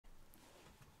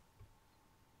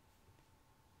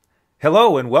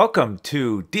Hello and welcome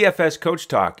to DFS Coach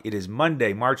Talk. It is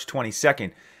Monday, March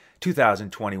 22nd,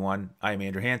 2021. I am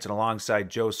Andrew Hanson alongside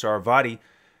Joe Sarvati,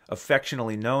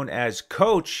 affectionately known as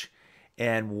Coach.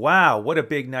 And wow, what a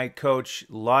big night, Coach.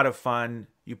 A lot of fun.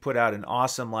 You put out an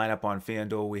awesome lineup on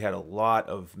FanDuel. We had a lot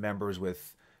of members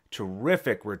with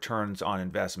terrific returns on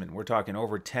investment. We're talking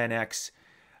over 10x.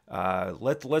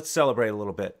 Let's celebrate a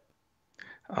little bit.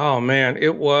 Oh man,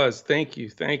 it was. Thank you.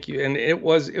 Thank you. And it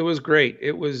was great.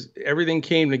 Everything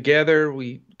came together.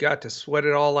 We got to sweat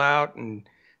it all out and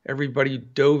everybody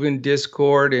dove in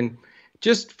Discord and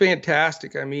just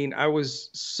fantastic. I mean, I was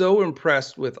so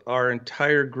impressed with our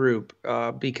entire group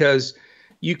because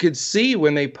you could see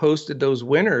when they posted those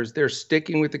winners, they're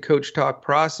sticking with the Coach Talk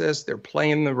process. They're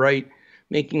playing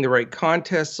making the right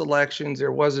contest selections.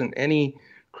 There wasn't any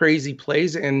crazy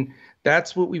plays. And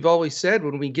that's what we've always said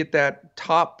when we get that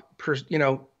top,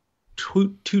 0.2%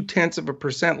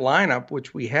 lineup,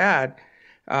 which we had,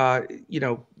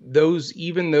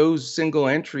 those single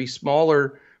entry,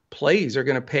 smaller plays are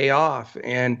going to pay off.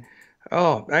 And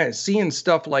seeing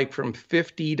stuff like from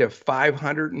 50 to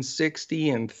 560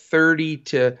 and 30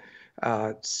 to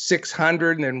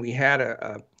 600, and then we had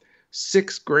a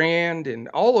 $6,000 and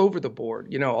all over the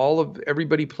board.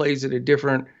 Everybody plays at a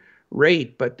different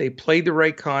rate, but they played the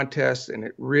right contest and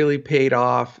it really paid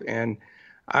off. And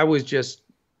I was just,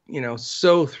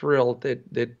 so thrilled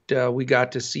that we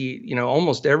got to see,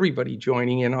 almost everybody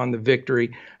joining in on the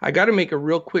victory. I got to make a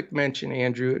real quick mention,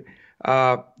 Andrew,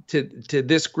 to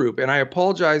this group. And I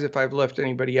apologize if I've left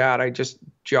anybody out. I just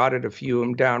jotted a few of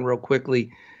them down real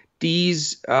quickly.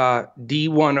 D's D101,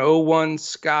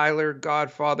 Skyler,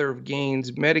 Godfather of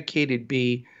Gains, Medicated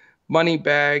B,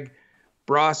 Moneybag,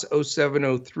 Bros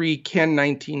 0703, Ken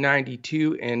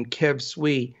 1992, and Kev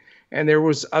Swee. And there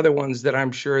was other ones that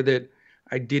I'm sure that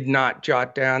I did not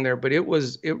jot down there, but it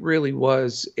really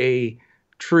was a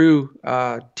true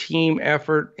team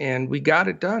effort, and we got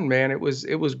it done, man. It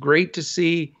was great to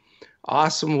see.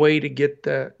 Awesome way to get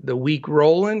the week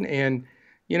rolling. And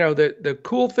the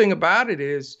cool thing about it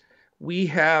is we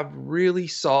have really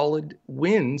solid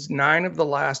wins 9 of the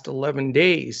last 11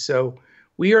 days. So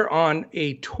we are on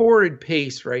a torrid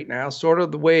pace right now, sort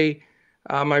of the way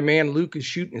my man Luke is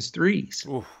shooting his threes.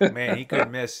 Oof, man, he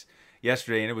couldn't miss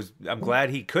yesterday, and I'm glad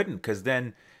he couldn't, because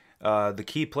then the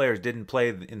key players didn't play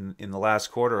in the last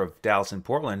quarter of Dallas and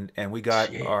Portland, and we got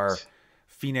our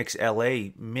Phoenix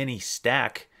LA mini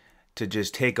stack to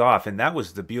just take off. And that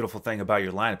was the beautiful thing about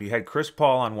your lineup. You had Chris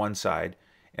Paul on one side,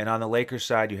 and on the Lakers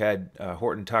side you had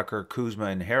Horton Tucker, Kuzma,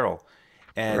 and Harrell.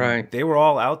 And They were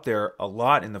all out there a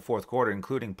lot in the fourth quarter,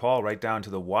 including Paul, right down to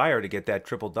the wire to get that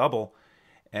triple-double.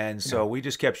 And so we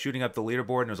just kept shooting up the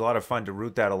leaderboard, and it was a lot of fun to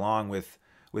root that along with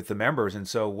the members. And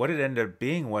so what it ended up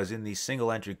being was, in these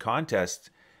single-entry contests,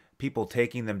 people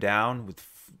taking them down with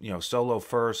solo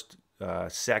first,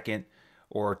 second,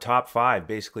 or top 5,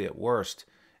 basically at worst.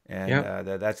 And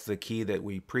that's the key that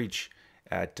we preach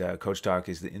at Coach Talk,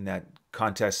 is in that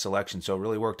contest selection. So it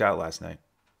really worked out last night.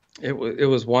 It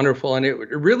was wonderful, and it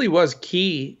really was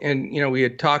key. And I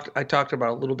talked about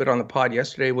a little bit on the pod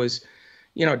yesterday, was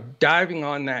diving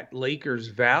on that Lakers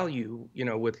value,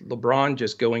 with LeBron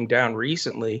just going down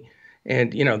recently,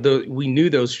 and we knew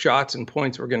those shots and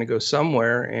points were going to go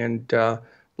somewhere, and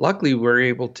luckily we were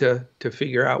able to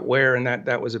figure out where, and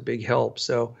that was a big help.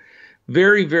 So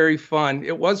very, very fun.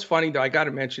 It was funny though. I got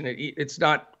to mention it. It's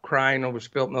not crying over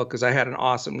spilt milk, because I had an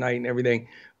awesome night and everything.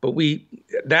 But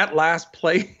that last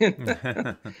play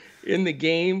in the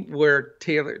game where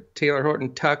Taylor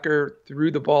Horton Tucker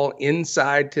threw the ball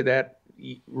inside to that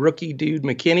rookie dude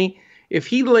McKinney, if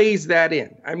he lays that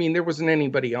in, I mean, there wasn't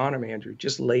anybody on him, Andrew,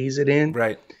 just lays it in.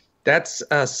 Right. That's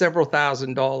a several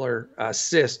 $1,000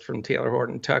 assist from Taylor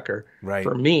Horton Tucker, right,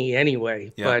 for me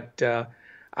anyway. Yeah. But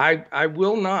I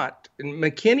will not. And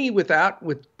McKinney, with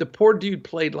the poor dude,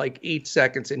 played like 8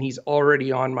 seconds, and he's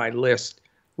already on my list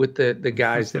with the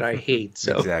guys that I hate.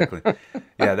 So exactly.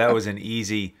 Yeah, that was an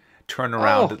easy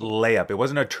turnaround layup. It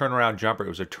wasn't a turnaround jumper. It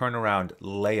was a turnaround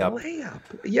layup.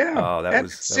 Yeah. Oh, that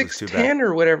was 6'10"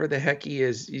 or whatever the heck he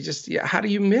is. You just, how do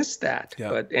you miss that? Yeah.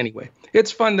 But anyway,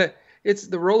 it's fun. It's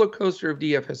the roller coaster of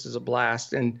DFS is a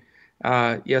blast. And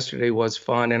yesterday was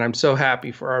fun. And I'm so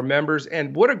happy for our members.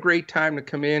 And what a great time to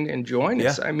come in and join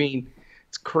us. I mean,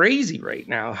 it's crazy right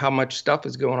now how much stuff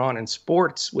is going on in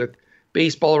sports, with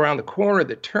baseball around the corner,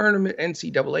 the tournament,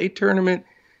 NCAA tournament,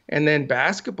 and then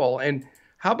basketball. And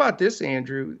how about this,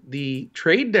 Andrew? The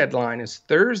trade deadline is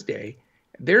Thursday.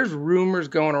 There's rumors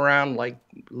going around like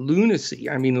lunacy.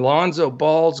 I mean, Lonzo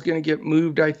Ball's going to get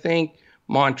moved, I think.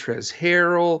 Montrezl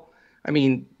Harrell, I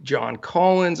mean, John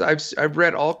Collins. I've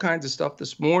read all kinds of stuff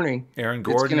this morning Aaron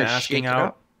that's Gordon going to asking shake it out.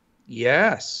 up.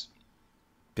 Yes.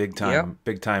 Yep.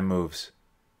 Big time moves.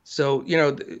 So,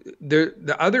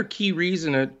 the other key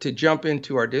reason to jump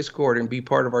into our Discord and be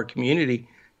part of our community,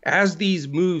 as these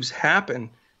moves happen,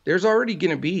 there's already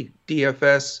going to be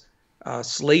DFS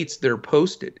slates that are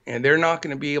posted, and they're not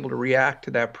going to be able to react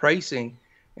to that pricing.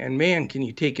 And man, can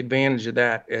you take advantage of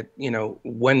that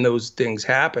when those things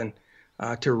happen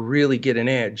to really get an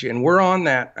edge? And we're on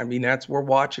that. I mean, we're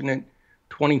watching it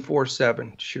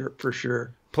 24/7, sure, for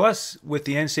sure. Plus, with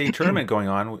the NCAA tournament going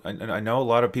on, I know a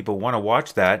lot of people want to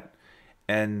watch that,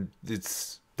 and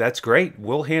that's great.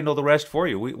 We'll handle the rest for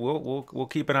you. We'll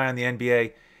keep an eye on the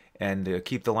NBA and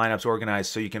keep the lineups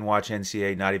organized so you can watch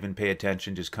NCAA, not even pay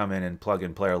attention, just come in and plug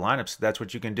and play our lineups. That's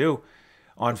what you can do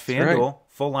on FanDuel. Right.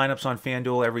 Full lineups on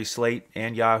FanDuel, every slate,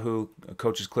 and Yahoo,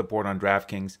 Coach's Clipboard on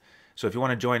DraftKings. So if you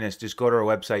want to join us, just go to our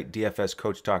website,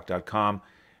 dfscoachtalk.com,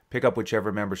 pick up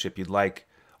whichever membership you'd like.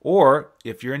 Or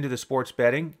if you're into the sports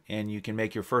betting and you can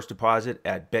make your first deposit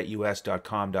at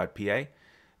betus.com.pa,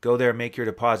 go there, make your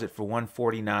deposit for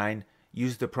 $149,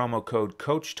 use the promo code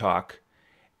CoachTalk,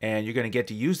 and you're going to get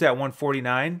to use that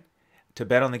 $149 to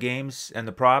bet on the games and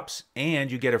the props,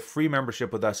 and you get a free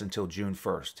membership with us until June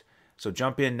 1st. So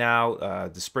jump in now.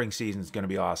 The spring season is going to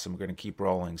be awesome. We're going to keep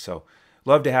rolling. So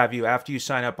love to have you. After you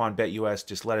sign up on BetUS,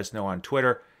 just let us know on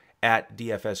Twitter at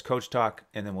DFS Coach Talk,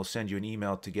 and then we'll send you an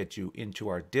email to get you into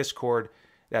our Discord.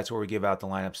 That's where we give out the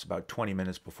lineups about 20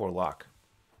 minutes before lock.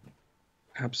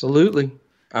 Absolutely.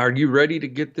 Are you ready to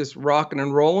get this rocking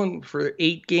and rolling for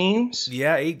 8 games?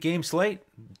 Yeah, 8-game slate.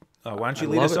 Why don't you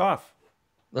lead us off?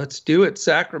 Let's do it.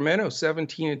 Sacramento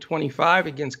 17-25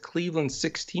 against Cleveland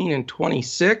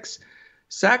 16-26.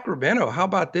 Sacramento, how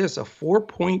about this? A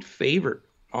 4-point favorite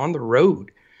on the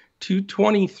road.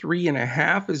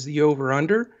 223.5 is the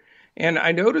over-under. And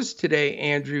I noticed today,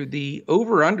 Andrew, the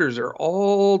over-unders are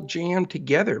all jammed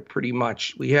together pretty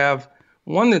much. We have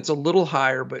one that's a little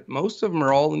higher, but most of them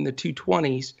are all in the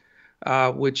 220s,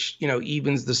 which,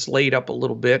 evens the slate up a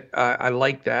little bit. I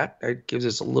like that. It gives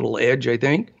us a little edge, I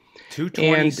think.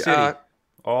 220 City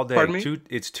all day. Pardon me?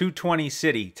 It's 220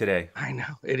 City today. I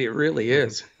know. It really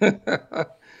is.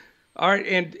 All right.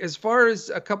 And as far as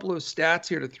a couple of stats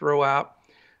here to throw out,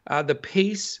 the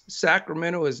pace,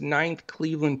 Sacramento is 9th,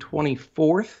 Cleveland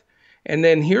 24th. And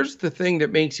then here's the thing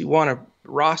that makes you want to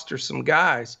roster some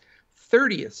guys.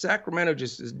 30th, Sacramento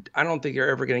I don't think they're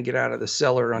ever going to get out of the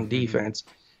cellar on defense.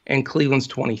 And Cleveland's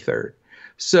 23rd.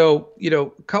 So,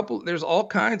 there's all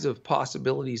kinds of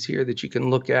possibilities here that you can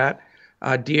look at.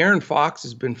 De'Aaron Fox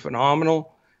has been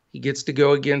phenomenal. He gets to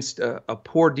go against a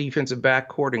poor defensive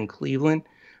backcourt in Cleveland.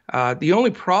 The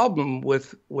only problem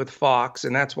with Fox,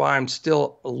 and that's why I'm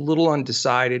still a little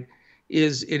undecided,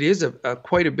 is it is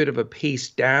quite a bit of a pace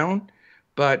down,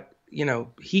 but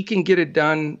he can get it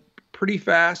done pretty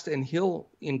fast, and he'll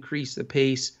increase the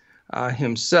pace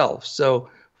himself. So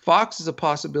Fox is a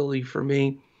possibility for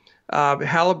me.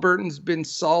 Halliburton's been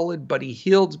solid, Buddy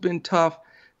Hield's been tough.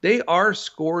 They are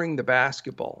scoring the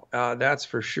basketball, that's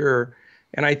for sure.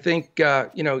 And I think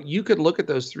you could look at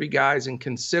those 3 guys and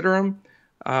consider them.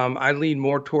 I lean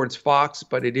more towards Fox,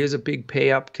 but it is a big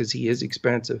pay up because he is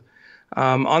expensive.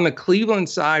 On the Cleveland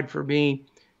side, for me,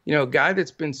 a guy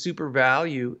that's been super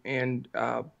value and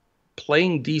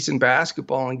playing decent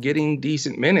basketball and getting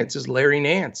decent minutes is Larry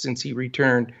Nance since he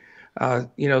returned.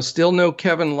 Still no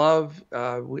Kevin Love.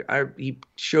 He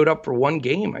showed up for 1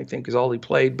 game, I think, is all he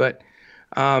played. But,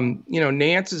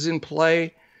 Nance is in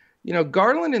play.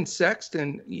 Garland and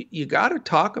Sexton, you got to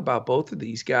talk about both of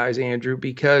these guys, Andrew,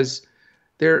 because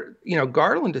they're,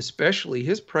 Garland especially,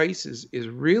 his price is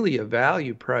really a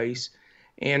value price.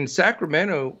 And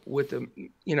Sacramento with a,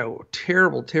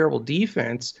 terrible, terrible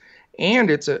defense,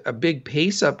 and it's a big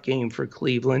pace-up game for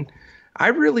Cleveland. I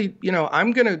really,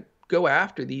 I'm going to go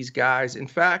after these guys. In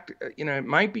fact, it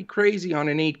might be crazy on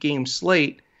an 8-game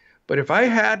slate, but if I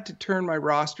had to turn my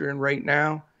roster in right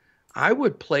now, I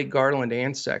would play Garland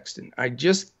and Sexton. I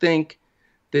just think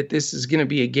that this is going to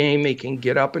be a game they can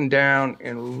get up and down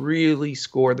and really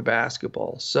score the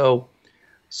basketball. So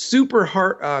super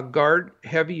hard guard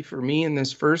heavy for me in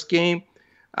this first game.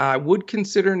 I would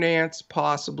consider Nance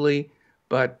possibly,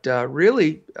 but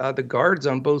really the guards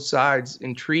on both sides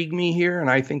intrigue me here, and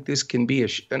I think this can be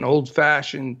an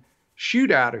old-fashioned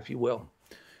shootout, if you will.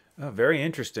 Very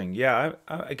interesting. Yeah,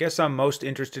 I guess I'm most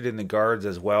interested in the guards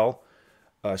as well,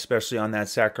 especially on that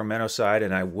Sacramento side,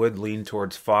 and I would lean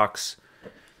towards Fox.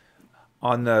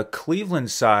 On the Cleveland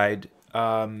side,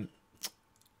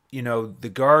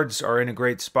 the guards are in a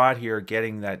great spot here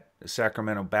getting that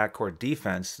Sacramento backcourt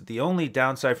defense. The only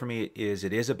downside for me is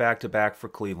it is a back-to-back for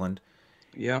Cleveland.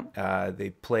 Yeah. They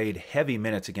played heavy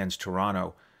minutes against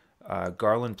Toronto.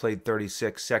 Garland played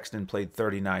 36, Sexton played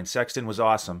 39. Sexton was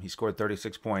awesome. He scored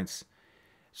 36 points.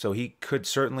 So he could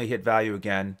certainly hit value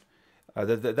again.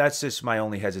 That's just my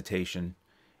only hesitation.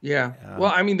 Yeah.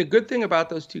 Well, I mean, the good thing about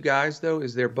those two guys, though,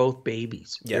 is they're both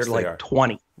babies. Yes, they're like they are.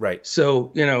 20. Right.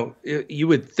 So, you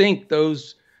would think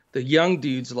the young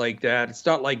dudes like that, it's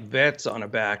not like vets on a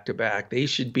back-to-back. They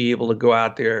should be able to go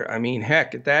out there. I mean,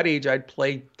 heck, at that age, I'd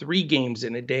play 3 games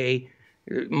in a day,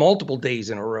 multiple days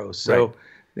in a row. So,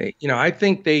 right. I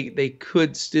think they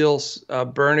could still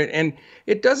burn it. And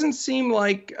it doesn't seem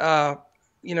like,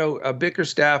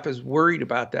 Bickerstaff is worried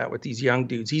about that with these young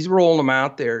dudes. He's rolling them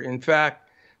out there. In fact,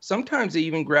 sometimes they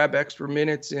even grab extra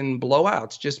minutes in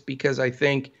blowouts just because I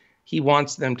think he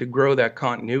wants them to grow that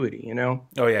continuity,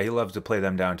 Oh, yeah, he loves to play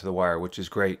them down to the wire, which is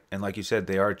great. And like you said,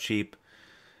 they are cheap.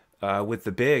 With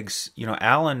the bigs,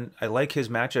 Allen, I like his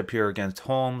matchup here against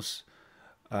Holmes.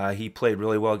 He played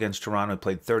really well against Toronto,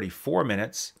 played 34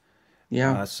 minutes.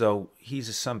 Yeah. So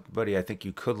he's somebody I think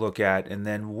you could look at. And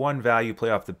then one value play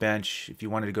off the bench, if you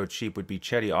wanted to go cheap, would be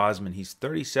Chetty Osman. He's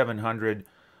 3,700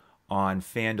 on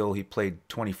FanDuel. He played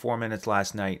 24 minutes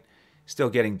last night, still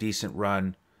getting decent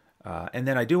run. And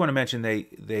then I do want to mention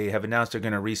they have announced they're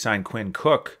going to re-sign Quinn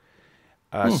Cook.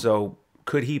 So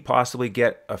could he possibly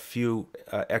get a few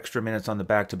extra minutes on the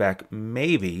back-to-back?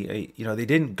 Maybe. They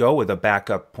didn't go with a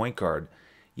backup point guard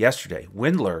yesterday.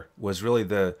 Windler was really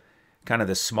the kind of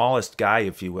the smallest guy,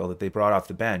 if you will, that they brought off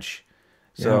the bench.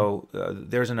 So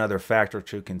there's another factor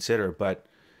to consider. But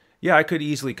yeah, I could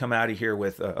easily come out of here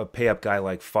with a pay-up guy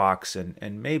like Fox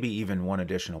and maybe even one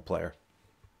additional player.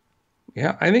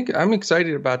 Yeah, I think I'm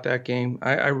excited about that game.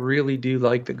 I really do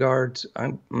like the guards.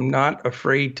 I'm not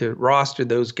afraid to roster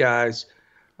those guys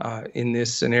in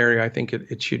this scenario. I think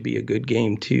it should be a good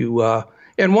game too,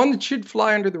 and one that should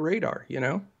fly under the radar.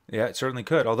 Yeah, it certainly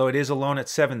could. Although it is alone at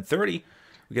 7:30,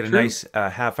 we get a True. nice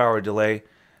half-hour delay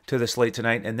to the slate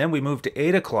tonight, and then we move to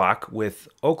 8 o'clock with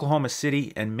Oklahoma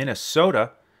City and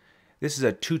Minnesota. This is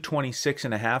a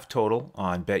 226.5 total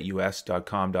on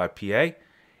BetUS.com.pa.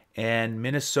 And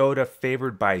Minnesota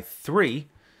favored by 3.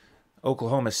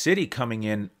 Oklahoma City coming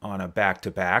in on a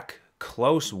back-to-back.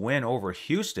 Close win over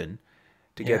Houston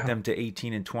to get them to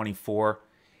 18-24.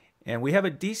 And we have a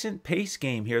decent pace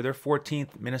game here. They're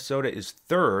 14th. Minnesota is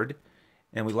 3rd.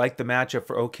 And we like the matchup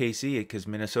for OKC because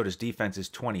Minnesota's defense is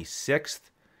 26th.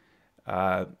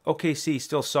 OKC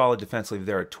still solid defensively.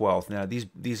 They're at 12th. Now,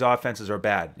 these offenses are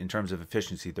bad in terms of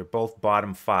efficiency. They're both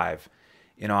bottom 5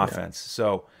 in offense.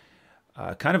 So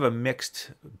kind of a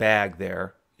mixed bag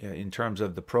there in terms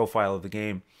of the profile of the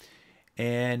game.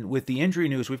 And with the injury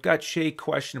news, we've got Shea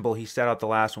questionable. He sat out the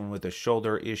last one with a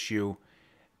shoulder issue.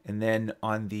 And then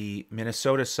on the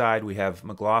Minnesota side, we have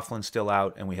McLaughlin still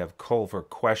out, and we have Culver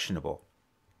questionable.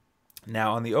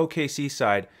 Now, on the OKC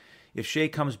side, if Shea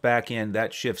comes back in,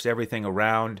 that shifts everything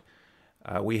around.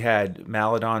 We had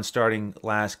Maledon starting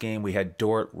last game. We had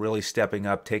Dort really stepping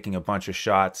up, taking a bunch of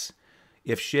shots.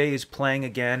 If Shea is playing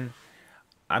again,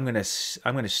 I'm gonna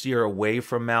steer away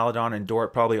from Maledon and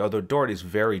Dort probably, although Dort is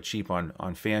very cheap on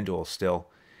FanDuel still.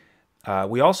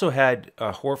 We also had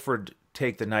Horford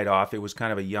take the night off. It was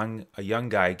kind of a young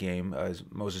guy game as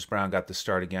Moses Brown got the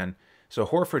start again. So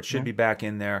Horford should be back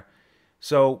in there.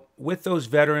 So with those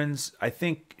veterans, I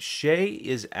think Shea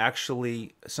is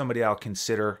actually somebody I'll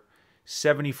consider.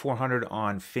 7,400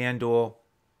 on FanDuel.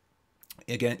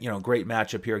 Again, great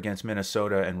matchup here against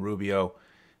Minnesota and Rubio.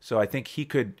 So I think he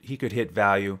could hit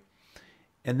value.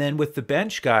 And then with the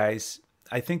bench guys,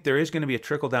 I think there is going to be a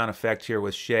trickle-down effect here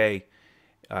with Shea.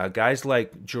 Guys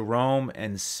like Jerome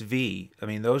and Svi, I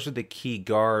mean, those are the key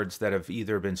guards that have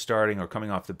either been starting or coming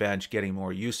off the bench, getting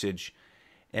more usage.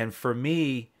 And for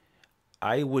me,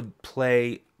 I would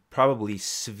play probably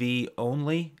Svi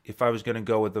only if I was going to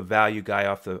go with a value guy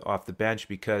off the bench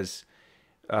because,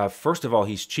 first of all,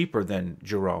 he's cheaper than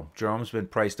Jerome. Jerome's been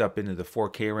priced up into the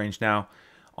 4K range now.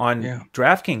 On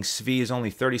DraftKings, Svi is only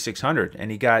 3,600,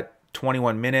 and he got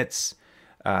 21 minutes,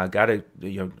 got a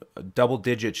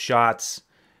double-digit shots.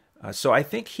 So I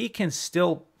think he can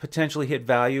still potentially hit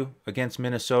value against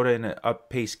Minnesota in an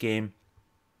up-pace game.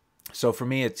 So for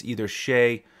me, it's either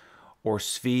Shea or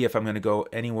Svi if I'm going to go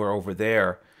anywhere over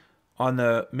there. On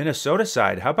the Minnesota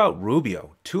side, how about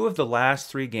Rubio? 2 of the last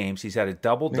 3 games, he's had a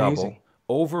double-double,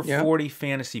 over 40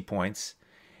 fantasy points,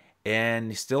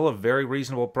 and still a very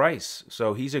reasonable price.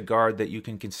 So he's a guard that you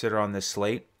can consider on this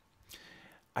slate.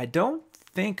 I don't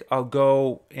think I'll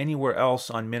go anywhere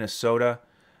else on Minnesota.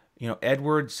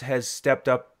 Edwards has stepped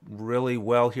up really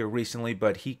well here recently,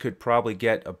 but he could probably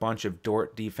get a bunch of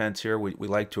Dort defense here. We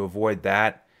like to avoid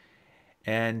that.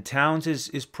 And Towns is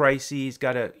pricey. He's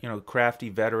got a crafty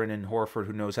veteran in Horford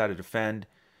who knows how to defend.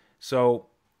 So,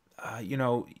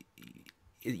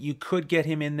 you could get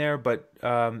him in there, but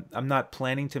I'm not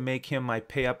planning to make him my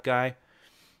pay up guy.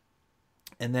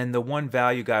 And then the one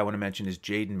value guy I want to mention is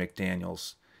Jaden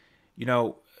McDaniels.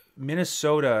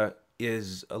 Minnesota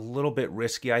is a little bit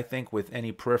risky, I think, with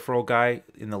any peripheral guy.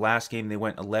 In the last game, they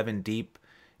went 11 deep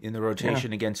in the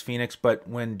rotation against Phoenix. But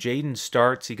when Jaden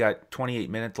starts, he got 28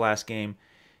 minutes last game.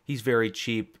 He's very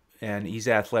cheap, and he's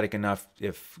athletic enough.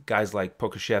 If guys like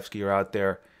Pokashevsky are out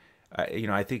there,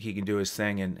 I think he can do his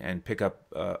thing and pick up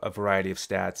a variety of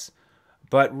stats.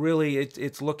 But really,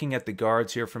 it's looking at the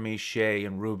guards here for me, Shea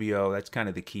and Rubio. That's kind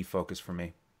of the key focus for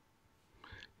me.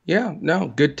 Yeah, no,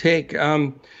 good take.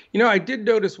 I did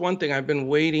notice one thing. I've been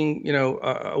waiting,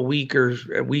 a week or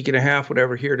a week and a half,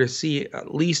 whatever, here to see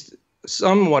at least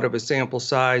somewhat of a sample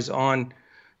size on,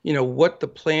 what the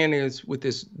plan is with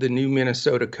the new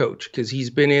Minnesota coach, because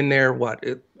he's been in there,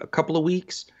 a couple of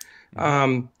weeks.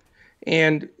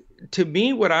 And to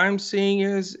me, what I'm seeing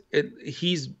is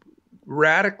he's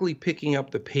radically picking up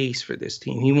the pace for this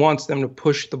team. He wants them to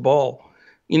push the ball.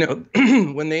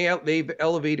 When they've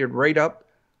elevated right up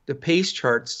the pace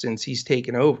charts since he's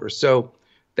taken over. So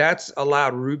that's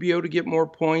allowed Rubio to get more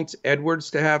points, Edwards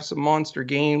to have some monster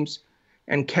games,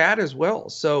 and Cat as well.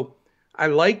 So I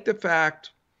like the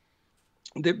fact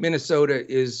that Minnesota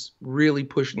is really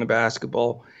pushing the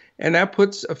basketball, and that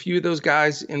puts a few of those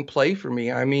guys in play for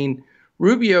me. I mean,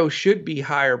 Rubio should be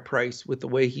higher priced with the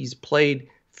way he's played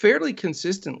fairly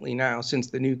consistently now since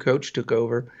the new coach took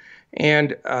over.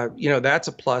 And, that's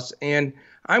a plus. And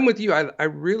I'm with you. I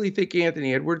really think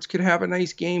Anthony Edwards could have a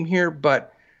nice game here,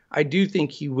 but I do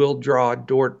think he will draw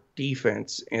Dort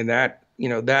defense, and that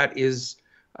is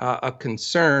a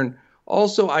concern.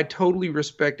 Also, I totally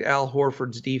respect Al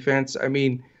Horford's defense. I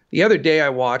mean, the other day I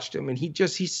watched him, and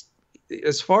he's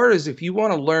as far as if you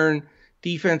want to learn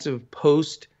defensive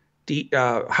post,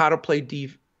 how to play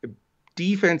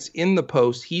defense in the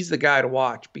post, he's the guy to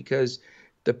watch, because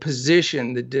the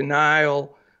position, the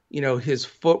denial, his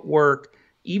footwork,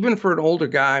 even for an older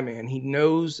guy, man, he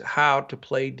knows how to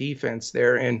play defense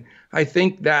there. And I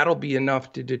think that'll be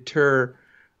enough to deter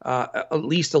at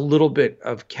least a little bit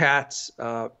of Cat's,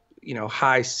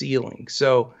 high ceiling.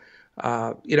 So,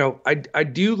 I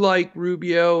do like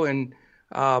Rubio, and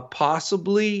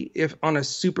possibly if on a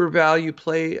super value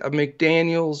play of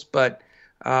McDaniels, but,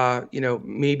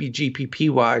 maybe GPP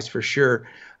wise for sure.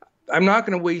 I'm not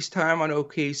going to waste time on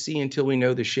OKC until we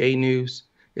know the Shea news.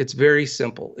 It's very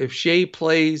simple. If Shea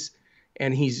plays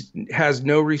and has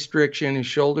no restriction, his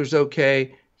shoulder's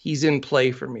okay, he's in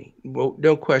play for me.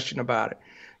 No question about it.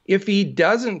 If he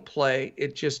doesn't play,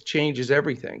 it just changes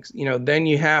everything. Then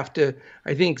you have to,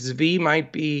 I think Zvi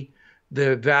might be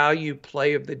the value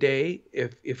play of the day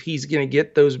if he's going to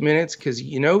get those minutes, because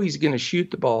he's going to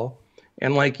shoot the ball.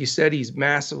 And like you said, he's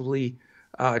massively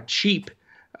cheap.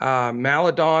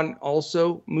 Maledon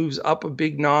also moves up a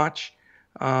big notch.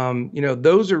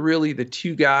 Those are really the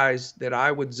two guys that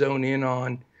I would zone in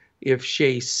on if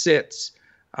Shea sits.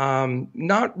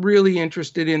 Not really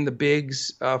interested in the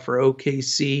bigs for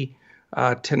OKC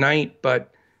tonight,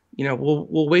 but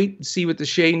we'll wait and see what the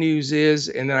Shea news is,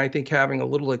 and then I think having a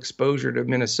little exposure to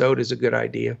Minnesota is a good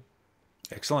idea.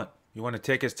 Excellent. You want to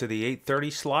take us to the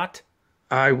 8:30 slot?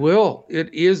 I will.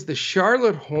 It is the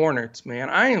Charlotte Hornets, man.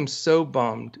 I am so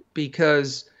bummed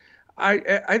because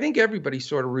I think everybody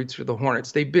sort of roots for the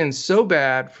Hornets. They've been so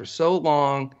bad for so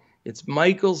long. It's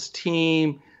Michael's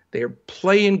team. They're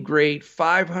playing great,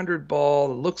 500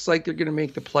 ball. It looks like they're going to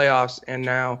make the playoffs, and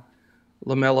now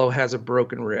LaMelo has a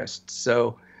broken wrist.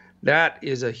 So that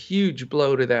is a huge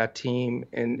blow to that team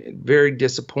and very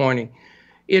disappointing.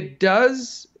 It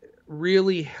does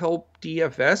really help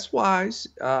DFS-wise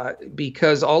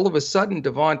because all of a sudden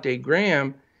Devontae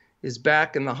Graham is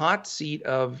back in the hot seat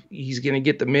of he's going to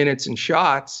get the minutes and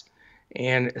shots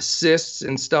and assists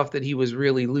and stuff that he was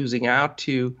really losing out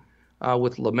to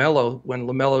with LaMelo when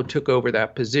LaMelo took over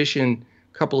that position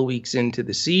a couple of weeks into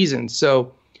the season.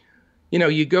 So,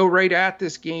 you go right at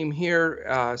this game here,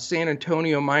 San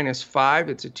Antonio -5.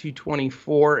 It's a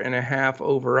 224.5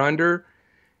 over-under.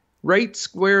 Right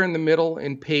square in the middle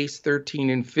in pace, 13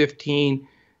 and 15.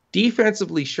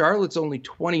 Defensively, Charlotte's only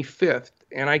 25th.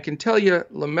 And I can tell you,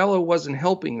 LaMelo wasn't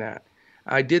helping that.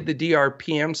 I did the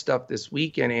DRPM stuff this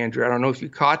weekend, Andrew. I don't know if you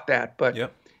caught that, but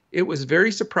yep. It was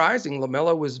very surprising.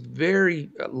 LaMelo was very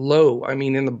low. I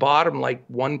mean, in the bottom, like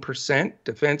 1%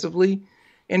 defensively.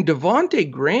 And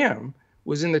Devontae Graham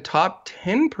was in the top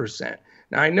 10%.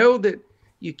 Now, I know that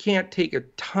you can't take a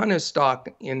ton of stock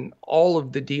in all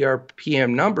of the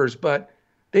DRPM numbers, but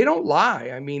they don't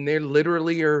lie. I mean, they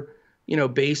literally are,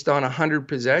 based on 100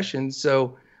 possessions.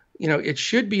 So, it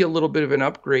should be a little bit of an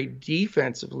upgrade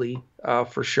defensively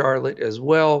for Charlotte as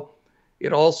well.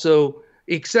 It also,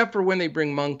 except for when they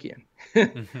bring Monk in,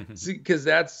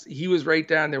 because he was right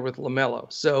down there with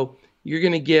LaMelo. So you're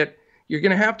going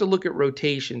to have to look at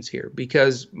rotations here,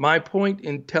 because my point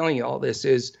in telling you all this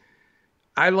is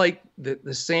I like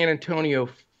the San Antonio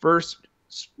first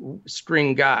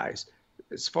string guys.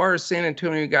 As far as San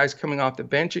Antonio guys coming off the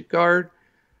bench at guard,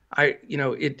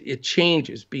 it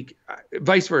changes.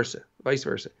 Vice versa,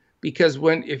 because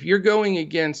if you're going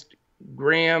against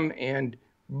Graham and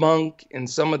Monk and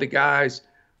some of the guys,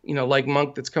 like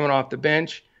Monk that's coming off the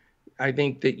bench, I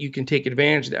think that you can take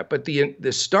advantage of that. But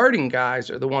the starting guys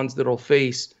are the ones that'll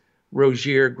face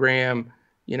Rozier, Graham,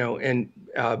 and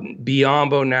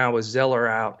Biyombo now with Zeller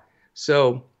out.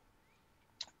 So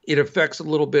it affects a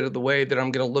little bit of the way that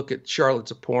I'm going to look at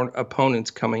Charlotte's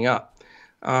opponents coming up.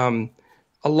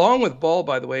 Along with Ball,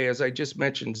 by the way, as I just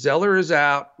mentioned, Zeller is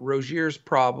out. Rozier's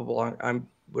probable. I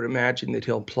would imagine that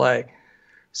he'll play.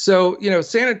 So,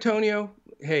 San Antonio,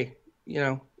 hey,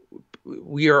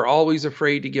 we are always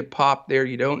afraid to get popped there.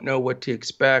 You don't know what to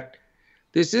expect.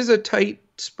 This is a tight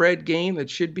spread game that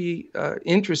should be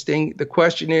interesting. The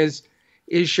question is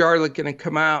Charlotte going to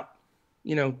come out,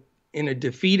 in a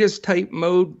defeatist type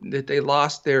mode that they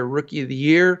lost their rookie of the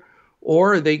year,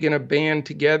 or are they going to band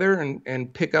together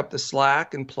and pick up the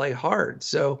slack and play hard?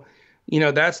 So,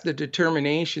 that's the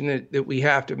determination that we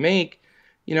have to make.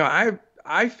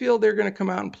 I feel they're going to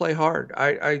come out and play hard.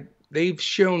 They've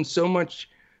shown so much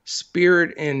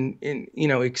spirit and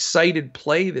excited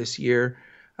play this year.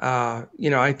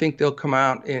 I think they'll come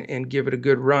out and give it a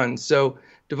good run. So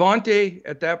Devontae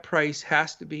at that price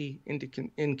has to be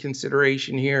in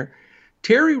consideration here.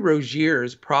 Terry Rozier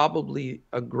is probably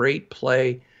a great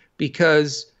play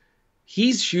because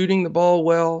he's shooting the ball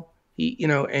well,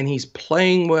 and he's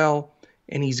playing well,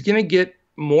 and he's going to get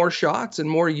more shots and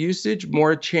more usage,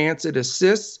 more chance at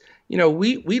assists.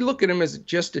 We look at him as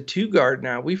just a two guard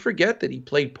now. We forget that he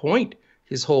played point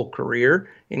his whole career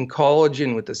in college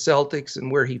and with the Celtics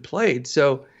and where he played.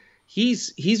 So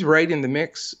he's right in the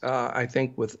mix, I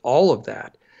think, with all of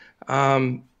that.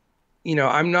 I'm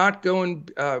not going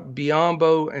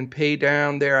Biyombo and pay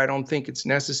down there. I don't think it's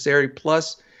necessary.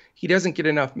 Plus, he doesn't get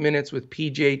enough minutes with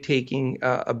PJ taking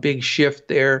a big shift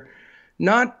there.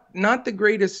 Not the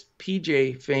greatest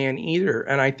PJ fan either,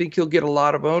 and I think he'll get a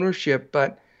lot of ownership,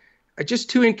 but just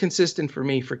too inconsistent for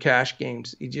me for cash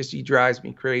games. He drives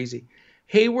me crazy.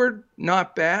 Hayward,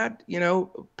 not bad.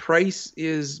 Price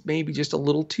is maybe just a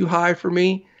little too high for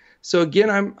me. So again,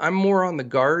 I'm more on the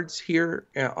guards here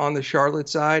on the Charlotte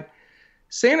side.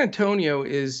 San Antonio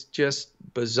is just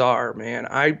bizarre, man.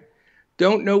 I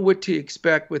don't know what to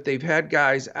expect, but they've had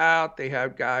guys out. They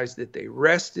have guys that they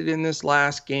rested in this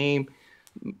last game.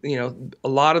 A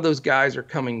lot of those guys are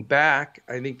coming back.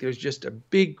 I think there's just a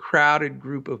big crowded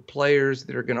group of players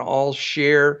that are going to all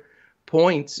share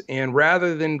points. And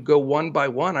rather than go one by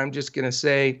one, I'm just going to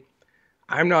say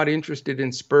I'm not interested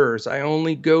in Spurs. I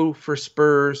only go for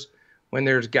Spurs when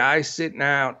there's guys sitting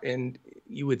out, and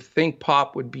you would think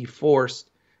Pop would be forced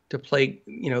to play,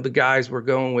 the guys we're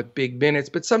going with big minutes,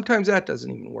 but sometimes that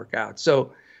doesn't even work out.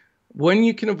 So when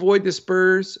you can avoid the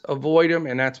Spurs, avoid them,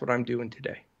 and that's what I'm doing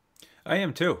today. I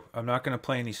am too. I'm not going to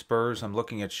play any Spurs. I'm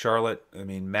looking at Charlotte. I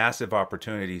mean, massive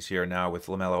opportunities here now with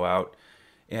LaMelo out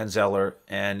and Zeller,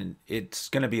 and it's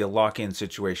going to be a lock-in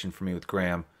situation for me with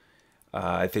Graham.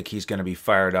 I think he's going to be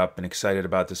fired up and excited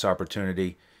about this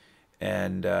opportunity,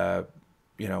 and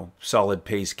solid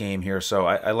pace game here. So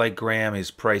I like Graham. His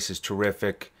price is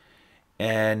terrific,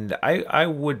 and I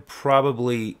would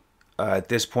probably at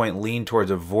this point lean towards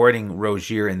avoiding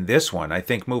Rozier in this one. I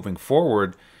think moving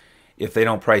forward, if they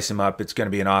don't price him up, it's going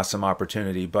to be an awesome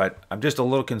opportunity. But I'm just a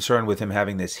little concerned with him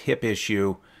having this hip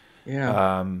issue.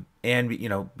 Yeah.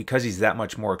 And, because he's that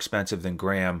much more expensive than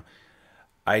Graham,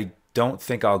 I don't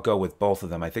think I'll go with both of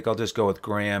them. I think I'll just go with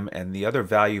Graham. And the other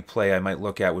value play I might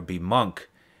look at would be Monk.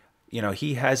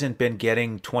 He hasn't been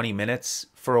getting 20 minutes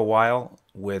for a while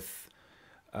with,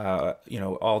 all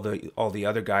the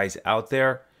other guys out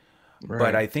there. Right.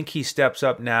 But I think he steps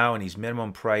up now, and he's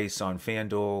minimum price on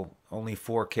FanDuel, only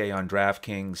 $4K on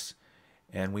DraftKings.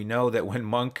 And we know that when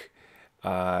Monk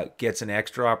gets an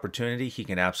extra opportunity, he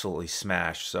can absolutely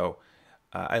smash. So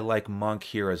I like Monk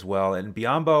here as well. And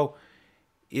Biyombo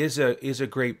is a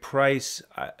great price.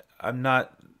 I'm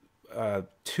not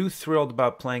too thrilled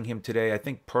about playing him today. I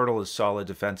think Pirtle is solid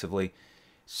defensively.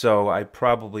 So I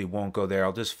probably won't go there.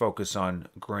 I'll just focus on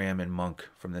Graham and Monk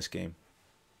from this game.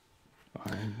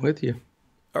 I'm with you.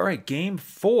 All right, game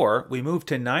 4. We move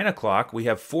to 9 o'clock. We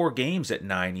have 4 games at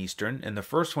 9 Eastern, and the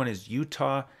first one is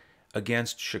Utah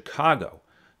against Chicago.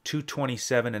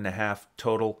 227.5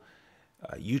 total.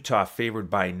 Utah favored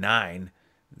by 9.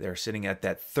 They're sitting at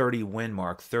that 30 win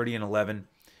mark, 30-11.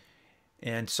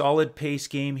 And solid pace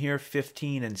game here,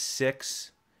 15-6.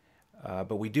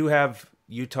 But we do have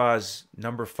Utah's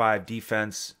number 5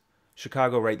 defense.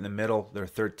 Chicago right in the middle, they're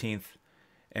 13th.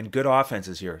 And good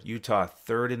offenses here. Utah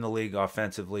third in the league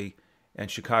offensively, and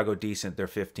Chicago decent, they're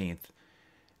 15th.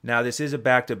 Now this is a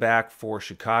back-to-back for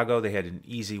Chicago. They had an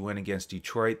easy win against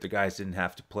Detroit. The guys didn't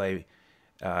have to play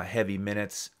heavy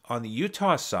minutes. On the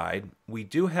Utah side, we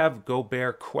do have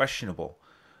Gobert questionable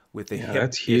with the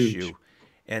hip issue.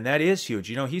 And that is huge.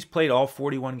 You know, he's played all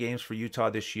 41 games for Utah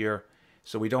this year,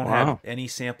 so we don't have any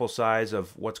sample size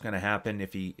of what's going to happen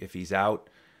if he's out.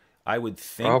 I would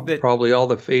think that probably all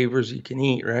the favors you can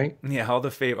eat, right? Yeah,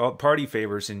 all party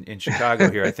favors in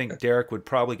Chicago here. I think Derek would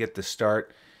probably get the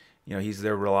start. You know, he's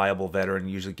their reliable veteran,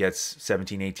 usually gets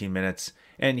 17, 18 minutes.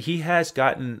 And he has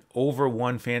gotten over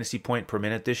 1 fantasy point per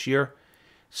minute this year.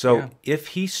 So if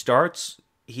he starts,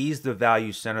 he's the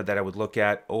value center that I would look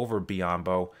at over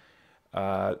Biyombo.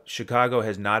 Chicago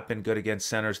has not been good against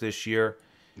centers this year.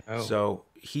 No. So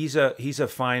he's a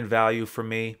fine value for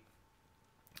me.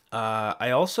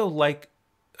 I also like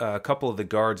a couple of the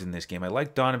guards in this game. I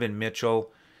like Donovan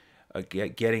Mitchell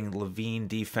getting Levine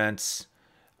defense.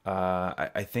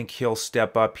 I think he'll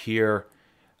step up here.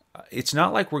 It's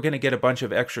not like we're going to get a bunch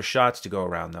of extra shots to go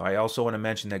around, though. I also want to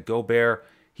mention that Gobert,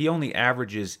 he only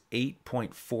averages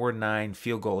 8.49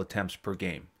 field goal attempts per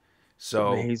game.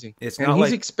 So amazing. It's not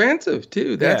he's expensive,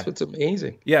 too. That's what's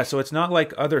amazing. Yeah, so it's not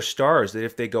like other stars that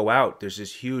if they go out, there's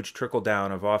this huge trickle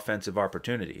down of offensive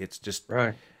opportunity. It's just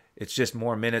It's just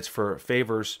more minutes for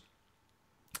Favors.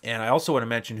 And I also want to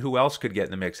mention who else could get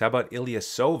in the mix. How about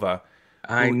Ilyasova?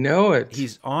 I know it.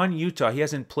 He's on Utah. He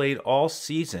hasn't played all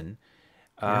season.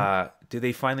 Do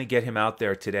they finally get him out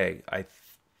there today?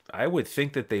 I would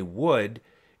think that they would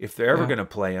if they're ever going to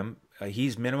play him.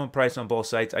 He's minimum price on both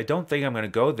sites. I don't think I'm going to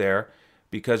go there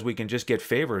because we can just get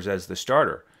Favors as the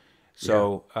starter.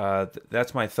 So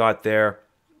that's my thought there.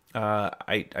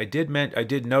 I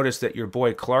did notice that your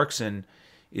boy Clarkson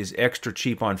is extra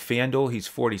cheap on FanDuel. He's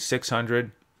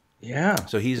 4,600. Yeah.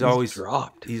 So he's always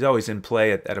dropped. He's always in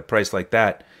play at a price like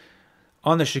that.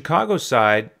 On the Chicago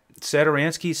side,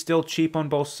 Satoransky's still cheap on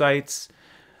both sites.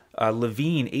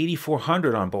 Levine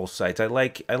 8,400 on both sites. I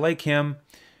like him.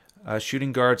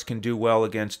 Shooting guards can do well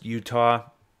against Utah.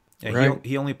 And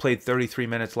he only played 33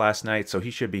 minutes last night, so he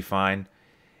should be fine.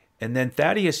 And then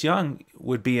Thaddeus Young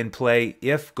would be in play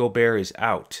if Gobert is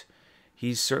out.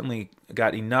 He's certainly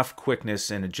got enough quickness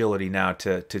and agility now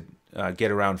to get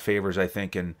around Favors, I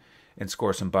think, and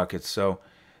score some buckets. So,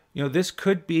 you know, this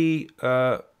could be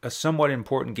a somewhat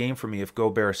important game for me if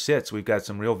Gobert sits. We've got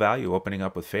some real value opening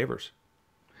up with Favors.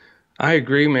 I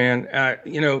agree, man.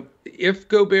 You know, if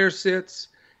Gobert sits,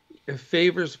 if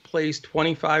Favors plays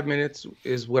 25 minutes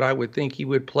is what I would think he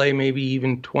would play, maybe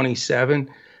even 27.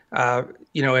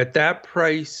 You know, at that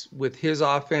price with his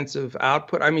offensive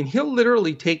output, I mean, he'll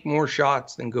literally take more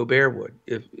shots than Gobert would.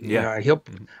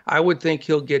 I would think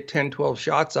he'll get 10, 12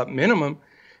 shots up minimum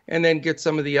and then get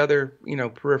some of the other, you know,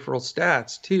 peripheral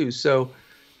stats too. So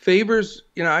Favors,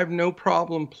 you know, I have no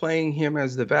problem playing him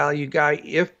as the value guy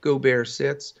if Gobert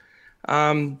sits.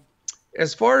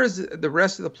 As far as the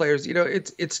rest of the players, you know,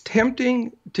 it's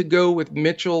tempting to go with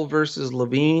Mitchell versus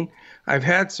Levine. I've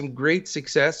had some great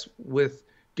success with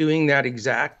doing that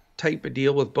exact type of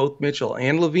deal with both Mitchell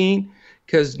and Levine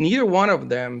because neither one of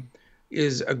them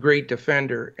is a great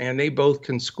defender, and they both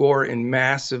can score in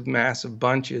massive, massive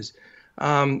bunches.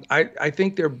 I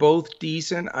think they're both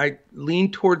decent. I lean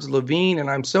towards Levine,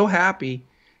 and I'm so happy.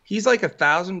 He's like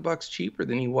 $1,000 cheaper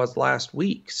than he was last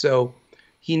week. So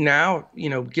he now, you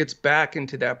know, gets back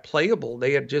into that playable.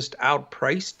 They had just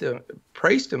priced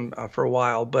him for a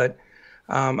while, but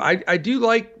I do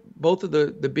like both of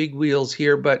the big wheels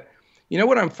here. But you know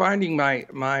what I'm finding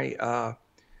my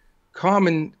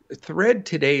common thread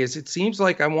today is it seems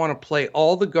like I want to play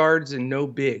all the guards and no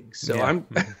bigs. So I'm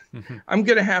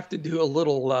going to have to do a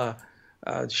little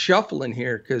shuffling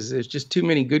here because there's just too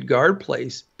many good guard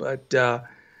plays. But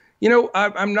you know,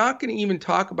 I'm not going to even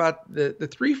talk about the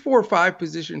 3, 4, 5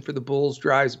 position for the Bulls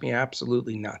drives me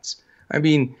absolutely nuts. I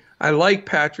mean, I like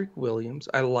Patrick Williams.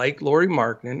 I like Lauri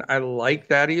Markkanen. I like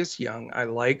Thaddeus Young. I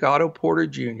like Otto Porter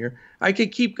Jr. I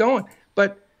could keep going,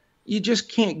 but you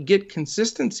just can't get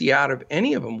consistency out of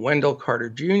any of them. Wendell Carter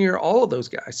Jr., all of those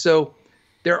guys. So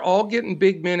they're all getting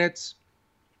big minutes.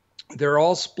 They're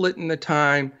all splitting the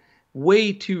time.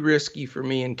 Way too risky for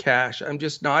me in cash. I'm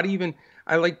just not even,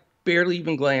 I like barely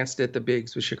even glanced at the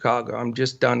bigs with Chicago. I'm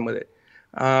just done with it.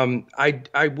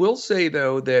 I will say,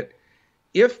 though, that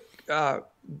if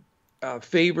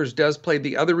Favors does play,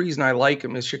 the other reason I like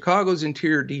him is Chicago's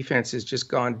interior defense has just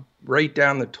gone right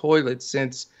down the toilet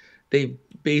since they've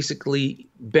basically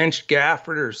benched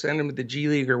Gafford or sent him to the G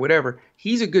League or whatever.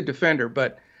 He's a good defender,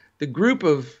 but the group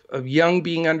of Young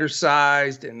being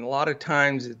undersized, and a lot of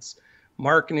times it's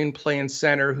Markkanen playing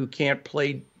center who can't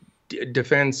play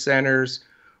defend centers,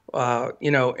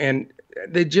 and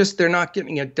they're not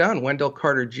getting it done. Wendell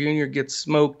Carter Jr. gets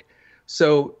smoked.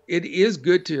 So it is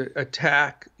good to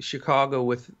attack Chicago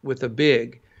with a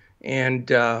big.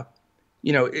 And, and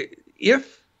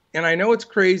I know it's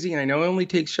crazy, and I know it only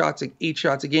takes 8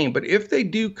 shots a game, but if they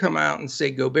do come out and say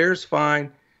Gobert's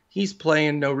fine, he's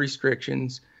playing, no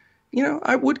restrictions,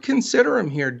 I would consider him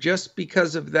here just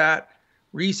because of that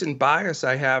recent bias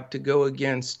I have to go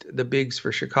against the bigs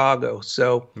for Chicago.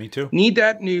 So me too. Need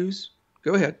that news.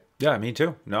 Go ahead. Yeah, me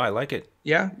too. No, I like it.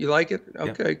 Yeah, you like it?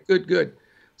 Okay, yeah. Good.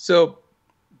 So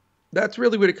that's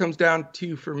really what it comes down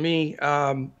to for me.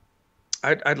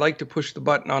 I'd like to push the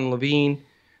button on Levine,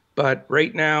 but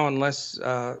right now, unless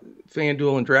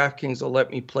FanDuel and DraftKings will let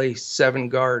me play 7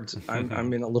 guards,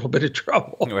 I'm in a little bit of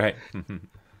trouble. Right.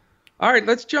 All right,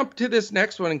 let's jump to this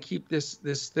next one and keep this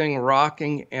thing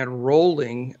rocking and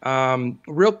rolling.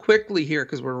 Real quickly here,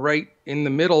 because we're right in the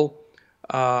middle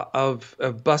of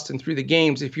busting through the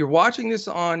games. If you're watching this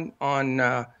on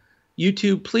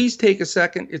YouTube, please take a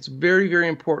second. It's very, very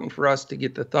important for us to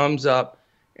get the thumbs up,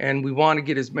 and we want to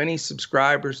get as many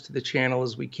subscribers to the channel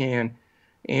as we can,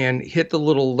 and hit the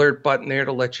little alert button there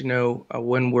to let you know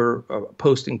when we're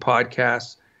posting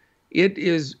podcasts.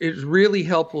 It's really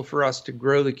helpful for us to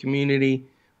grow the community.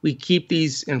 We keep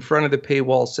these in front of the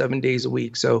paywall 7 days a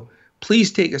week. So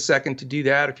please take a second to do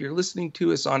that. If you're listening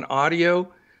to us on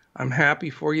audio, I'm happy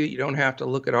for you. You don't have to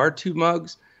look at our 2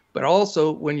 mugs. But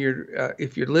also, when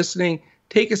if you're listening,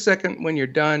 take a second when you're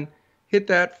done, hit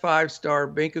that 5-star,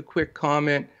 make a quick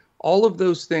comment. All of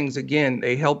those things, again,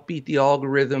 they help beat the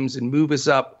algorithms and move us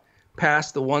up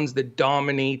past the ones that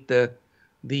dominate the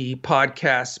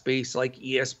podcast space, like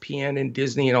ESPN and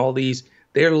Disney and all these.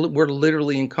 We're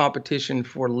literally in competition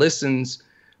for listens,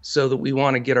 so that we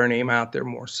want to get our name out there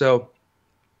more. So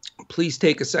please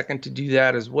take a second to do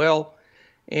that as well.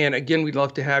 And again, we'd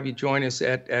love to have you join us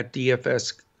at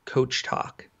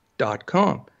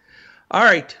dfscoachtalk.com. All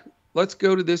right, let's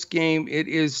go to this game.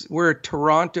 We're at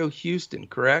Toronto-Houston,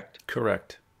 correct?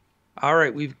 Correct. All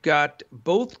right, we've got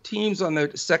both teams on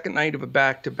the second night of a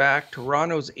back-to-back.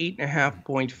 Toronto's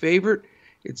 8.5-point favorite.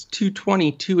 It's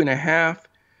 222.5.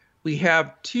 We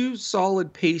have 2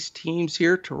 solid pace teams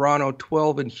here, Toronto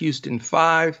 12 and Houston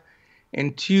 5,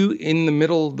 and 2 in the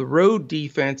middle of the road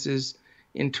defenses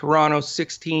in Toronto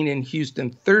 16 and Houston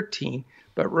 13.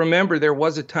 But remember, there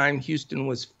was a time Houston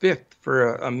was 5th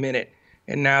for a minute,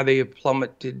 and now they have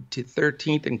plummeted to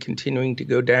 13th and continuing to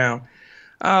go down.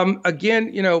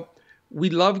 Again, we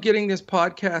love getting this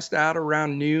podcast out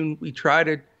around noon. We try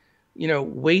to,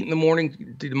 wait in the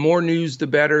morning. The more news, the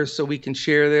better, so we can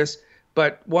share this.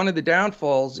 But one of the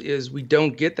downfalls is we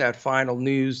don't get that final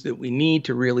news that we need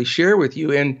to really share with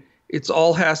you. And it's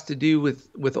all has to do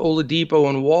with Oladipo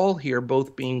and Wall here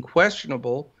both being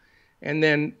questionable. And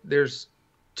then there's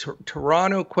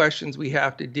Toronto questions we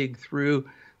have to dig through.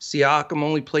 Siakam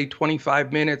only played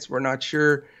 25 minutes. We're not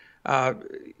sure.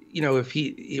 If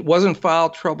it wasn't foul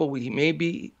trouble, he may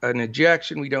be an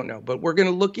ejection. We don't know. But we're going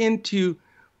to look into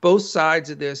both sides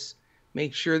of this,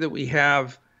 make sure that we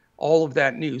have all of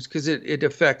that news, because it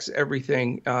affects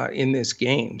everything in this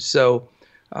game. So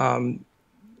don't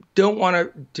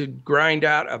want to grind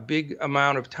out a big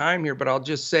amount of time here, but I'll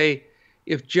just say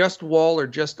if just Wall or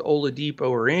just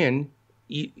Oladipo are in,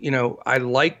 I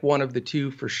like one of the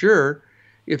two for sure.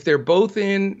 If they're both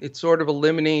in, it sort of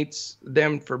eliminates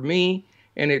them for me.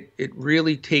 And it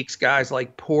really takes guys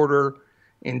like Porter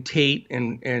and Tate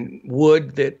and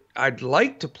Wood that I'd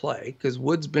like to play, because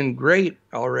Wood's been great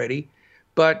already.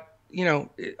 But,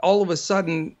 all of a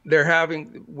sudden they're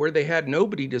having, where they had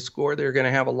nobody to score, they're going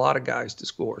to have a lot of guys to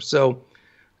score. So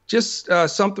just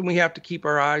something we have to keep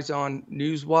our eyes on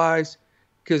news-wise,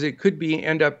 because it could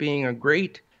end up being a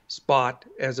great spot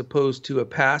as opposed to a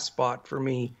pass spot for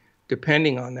me,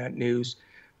 depending on that news.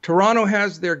 Toronto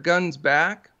has their guns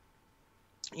back.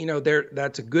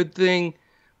 That's a good thing,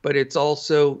 but it's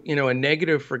also, a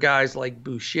negative for guys like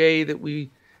Boucher that we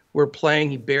were playing.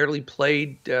 He barely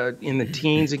played in the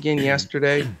teens again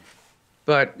yesterday.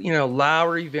 But,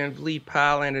 Lowry, Van Vliet,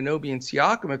 Powell, Anunoby, and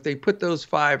Siakam, if they put those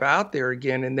five out there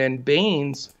again, and then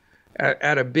Baines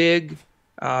at a big,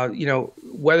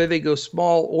 whether they go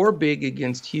small or big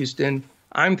against Houston,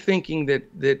 I'm thinking that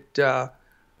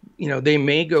they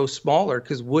may go smaller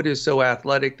because Wood is so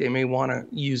athletic. They may want to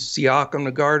use Siakam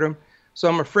to guard him. So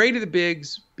I'm afraid of the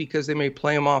bigs because they may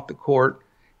play him off the court.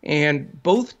 And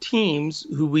both teams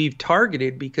who we've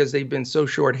targeted because they've been so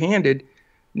shorthanded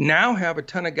now have a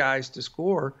ton of guys to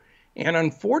score. And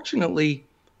unfortunately,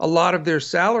 a lot of their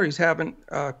salaries haven't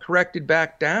corrected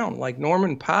back down. Like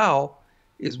Norman Powell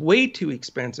is way too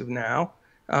expensive now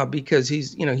because he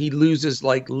loses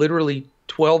like literally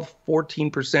 12,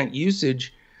 14%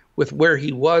 usage with where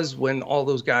he was when all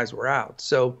those guys were out.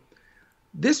 So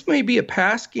this may be a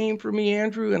pass game for me,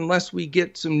 Andrew, unless we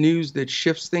get some news that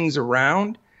shifts things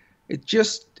around. It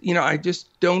just, I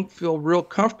just don't feel real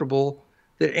comfortable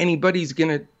that anybody's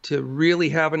going to really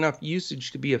have enough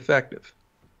usage to be effective.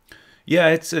 Yeah,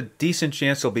 it's a decent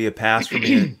chance it'll be a pass for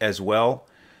me as well.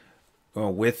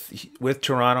 With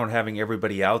Toronto and having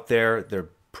everybody out there, they're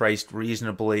priced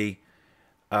reasonably.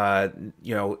 And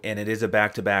it is a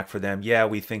back-to-back for them. Yeah,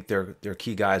 we think their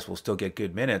key guys will still get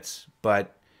good minutes,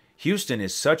 but Houston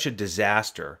is such a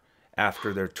disaster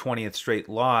after their 20th straight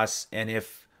loss, and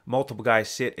if multiple guys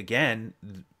sit again,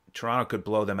 Toronto could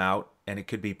blow them out, and it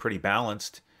could be pretty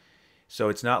balanced. So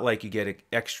it's not like you get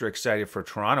extra excited for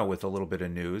Toronto with a little bit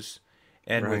of news.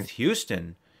 And Right. with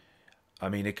Houston, I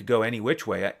mean, it could go any which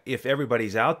way. If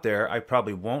everybody's out there, I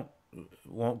probably won't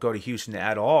go to Houston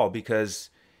at all because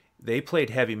they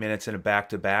played heavy minutes in a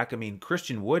back-to-back. I mean,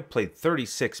 Christian Wood played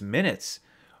 36 minutes.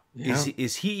 Yeah.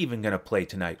 Is he even going to play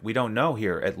tonight? We don't know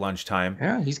here at lunchtime.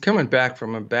 Yeah, he's coming back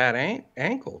from a bad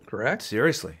ankle, correct?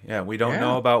 Seriously, yeah, we don't Yeah.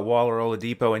 know about Wall or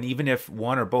Oladipo, and even if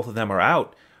one or both of them are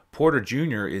out, Porter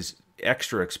Jr. is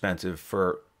extra expensive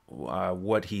for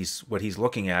what he's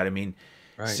looking at. I mean,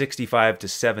 Right. 65 to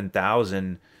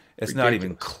 7,000. It's not even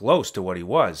Ridiculous. close to what he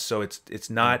was. So it's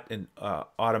not an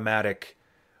automatic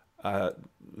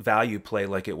value play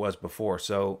like it was before.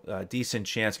 So decent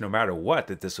chance, no matter what,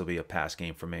 that this will be a pass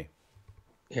game for me.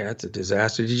 Yeah, it's a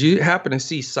disaster. Did you happen to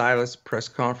see Silas' press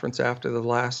conference after the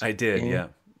last I did, game? yeah,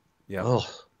 yeah. Oh,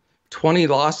 20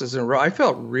 losses in a row. I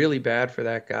felt really bad for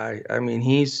that guy. I mean,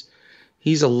 he's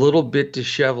a little bit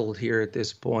disheveled here at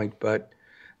this point, but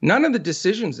none of the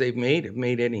decisions they've made have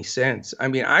made any sense. I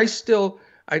mean, I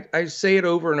say it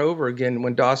over and over again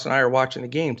when Dawson and I are watching the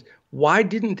games. Why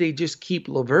didn't they just keep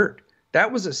LeVert?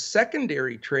 That was a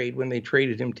secondary trade when they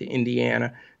traded him to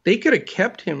Indiana. They could have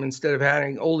kept him instead of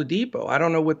having Oladipo. I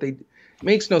don't know what it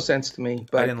makes no sense to me,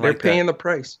 but didn't they're like that. paying the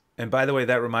price. And by the way,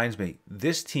 that reminds me,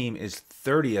 this team is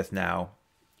 30th now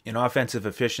in offensive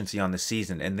efficiency on the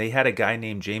season. And they had a guy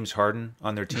named James Harden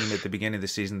on their team at the beginning of the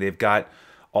season. They've got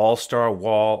all-star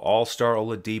Wall, all-star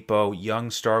Oladipo,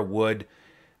 young star Wood.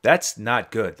 That's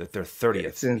not good that they're 30th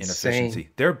It's in insane. efficiency.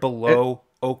 They're below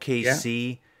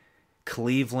OKC,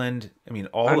 Cleveland. I mean,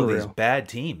 all of these Unreal. bad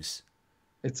teams.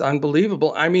 It's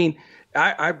unbelievable. I mean,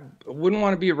 I wouldn't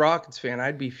want to be a Rockets fan.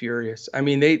 I'd be furious. I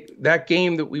mean, that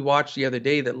game that we watched the other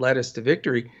day that led us to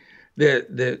victory,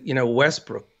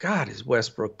 Westbrook. God, is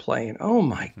Westbrook playing? Oh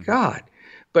my God!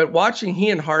 But watching he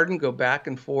and Harden go back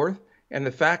and forth, and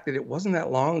the fact that it wasn't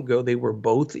that long ago they were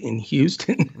both in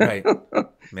Houston. Right.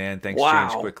 Man, things Wow.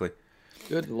 change quickly.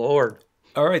 Good Lord.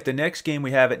 All right, the next game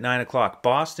we have at 9 o'clock.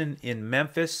 Boston in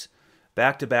Memphis.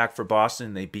 Back-to-back for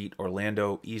Boston. They beat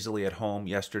Orlando easily at home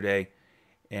yesterday.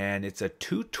 And it's a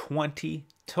 220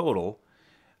 total.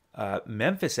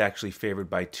 Memphis actually favored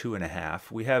by 2.5.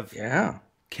 We have Yeah.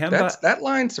 Kemba. That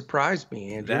line surprised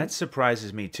me, Andrew. That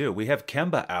surprises me too. We have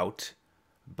Kemba out,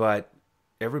 but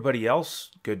everybody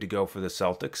else good to go for the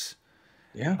Celtics.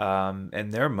 Yeah.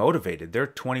 And they're motivated. They're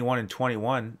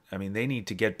 21-21. I mean, they need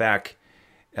to get back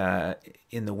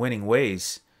in the winning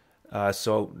ways.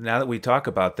 So now that we talk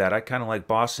about that, I kind of like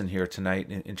Boston here tonight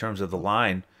in terms of the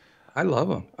line. I love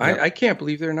them. Yeah. I can't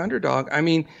believe they're an underdog. I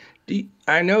mean,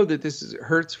 I know that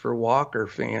hurts for Walker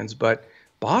fans, but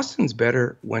Boston's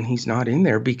better when he's not in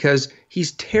there because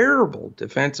he's terrible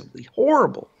defensively,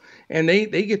 horrible. And they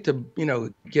get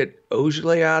to, get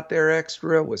Ogilvy out there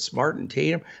extra with Smart and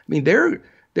Tatum. I mean,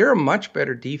 they're a much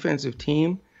better defensive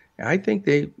team. And I think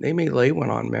they may lay one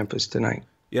on Memphis tonight.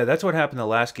 Yeah, that's what happened the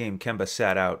last game. Kemba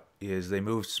sat out. Is they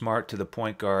moved Smart to the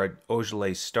point guard.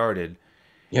 Ogilvy started.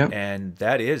 Yeah. And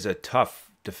that is a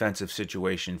tough defensive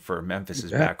situation for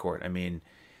Memphis's Yeah. backcourt. I mean,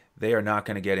 they are not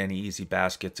going to get any easy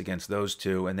baskets against those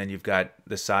two. And then you've got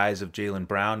the size of Jaylen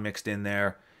Brown mixed in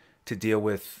there to deal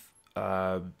with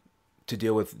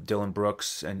Dylan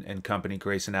Brooks and company,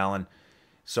 Grayson Allen.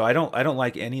 So I don't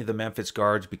like any of the Memphis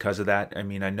guards because of that. I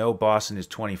mean, I know Boston is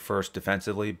 21st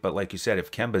defensively, but like you said, if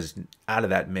Kemba's out of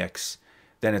that mix,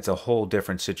 then it's a whole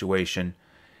different situation.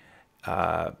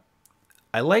 I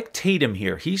like Tatum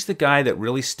here. He's the guy that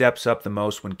really steps up the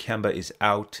most when Kemba is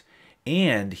out.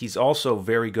 And he's also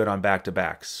very good on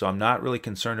back-to-backs. So I'm not really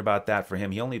concerned about that for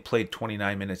him. He only played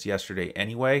 29 minutes yesterday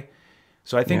anyway.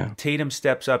 So I think Tatum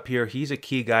steps up here. He's a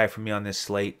key guy for me on this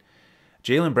slate.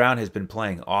 Jaylen Brown has been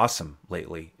playing awesome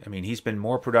lately. I mean, he's been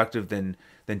more productive than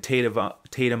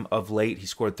Tatum of late. He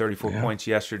scored 34 points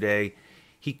yesterday.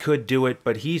 He could do it,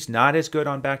 but he's not as good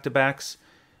on back-to-backs.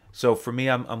 So for me,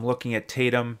 I'm looking at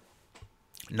Tatum.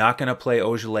 Not going to play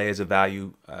Ojale as a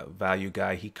value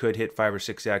guy. He could hit 5 or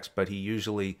 6x, but he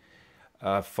usually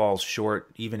falls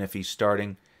short, even if he's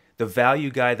starting. The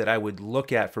value guy that I would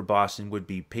look at for Boston would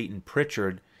be Peyton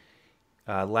Pritchard.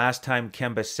 Last time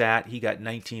Kemba sat, he got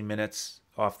 19 minutes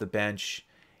off the bench.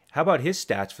 How about his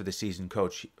stats for the season,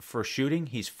 Coach? For shooting,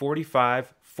 he's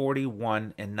 45,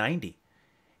 41, and 90.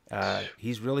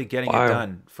 He's really getting it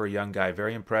done for a young guy.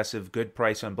 Very impressive. Good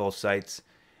price on both sites.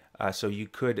 So you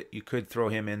could throw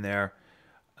him in there.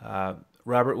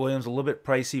 Robert Williams, a little bit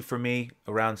pricey for me,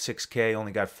 around 6K.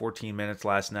 Only got 14 minutes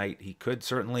last night. He could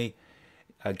certainly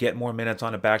get more minutes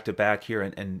on a back-to-back here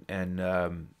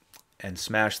and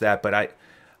smash that. But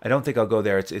I don't think I'll go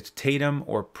there. It's Tatum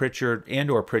or Pritchard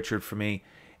or Pritchard for me.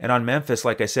 And on Memphis,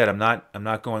 like I said, I'm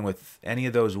not going with any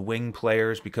of those wing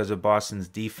players because of Boston's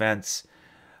defense.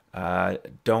 I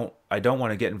don't want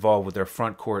to get involved with their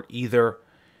front court either.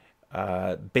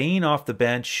 Bane off the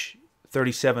bench,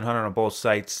 3,700 on both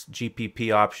sites,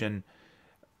 GPP option,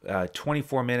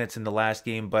 24 minutes in the last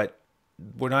game, but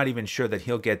we're not even sure that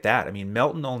he'll get that. I mean,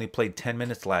 Melton only played 10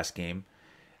 minutes last game.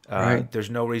 There's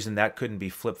no reason that couldn't be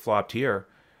flip-flopped here,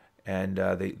 and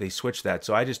they switched that.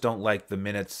 So I just don't like the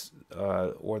minutes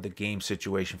or the game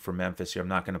situation for Memphis here. I'm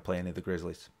not going to play any of the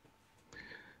Grizzlies.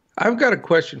 I've got a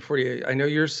question for you. I know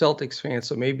you're a Celtics fan,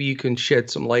 so maybe you can shed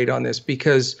some light on this,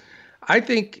 because I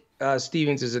think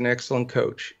Stevens is an excellent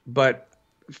coach, but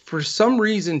for some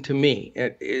reason to me,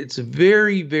 it's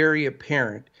very, very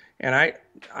apparent, and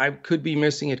I could be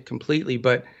missing it completely,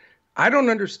 but I don't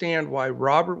understand why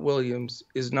Robert Williams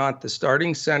is not the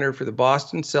starting center for the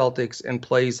Boston Celtics and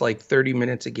plays like 30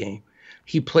 minutes a game.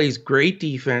 He plays great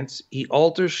defense. He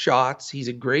alters shots. He's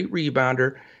a great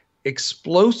rebounder,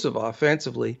 explosive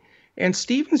offensively, and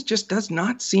Stevens just does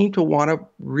not seem to want to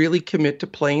really commit to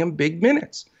playing him big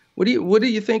minutes. What do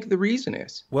you think the reason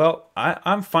is? Well,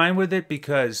 I'm fine with it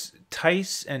because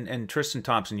Tice and Tristan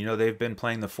Thompson, they've been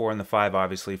playing the 4 and the 5,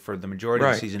 obviously, for the majority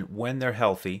of the season when they're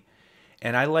healthy.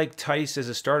 And I like Tice as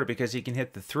a starter because he can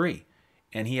hit the 3.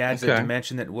 And he adds a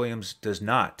dimension that Williams does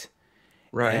not.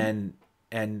 Right. And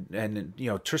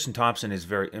Tristan Thompson is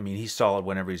he's solid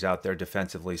whenever he's out there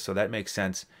defensively, so that makes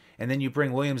sense. And then you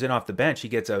bring Williams in off the bench. He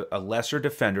gets a lesser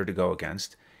defender to go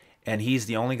against. And he's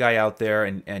the only guy out there,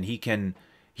 and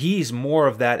he's more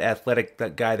of that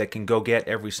athletic guy that can go get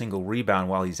every single rebound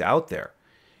while he's out there.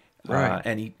 Right.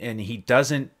 And he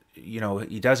doesn't,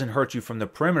 he doesn't hurt you from the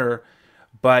perimeter,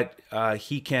 but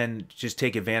he can just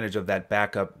take advantage of that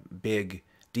backup big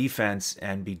defense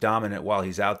and be dominant while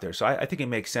he's out there. So I think it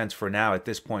makes sense for now at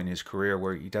this point in his career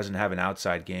where he doesn't have an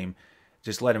outside game.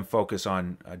 Just let him focus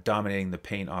on dominating the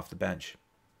paint off the bench.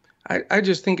 I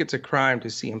just think it's a crime to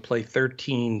see him play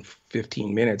 13,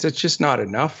 15 minutes. It's just not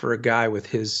enough for a guy with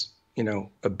his,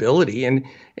 ability. And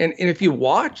if you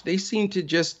watch, they seem to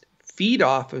just feed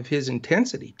off of his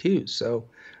intensity too. So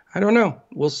I don't know.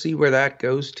 We'll see where that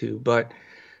goes to. But,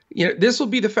 this will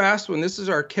be the fast one. This is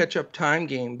our catch-up time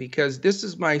game because this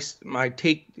is my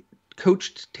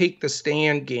coach take the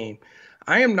stand game.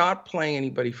 I am not playing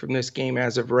anybody from this game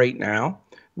as of right now.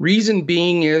 Reason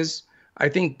being is I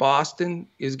think Boston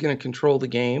is going to control the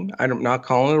game. I'm not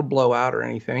calling it a blowout or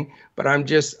anything, but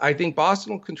I think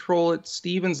Boston will control it.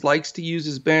 Stevens likes to use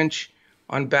his bench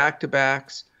on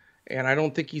back-to-backs, and I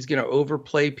don't think he's going to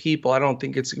overplay people. I don't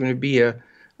think it's going to be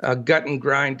a gut and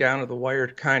grind down to the wire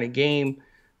kind of game.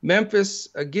 Memphis,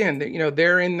 again,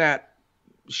 they're in that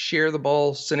share the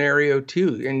ball scenario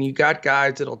too. And you got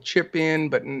guys that'll chip in,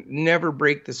 but never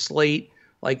break the slate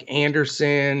like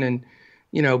Anderson and,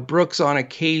 Brooks on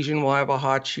occasion will have a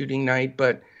hot shooting night,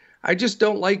 but I just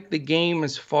don't like the game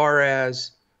as far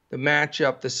as the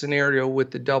matchup, the scenario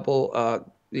with the double,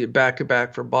 the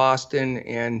back-to-back for Boston.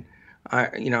 And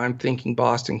I'm thinking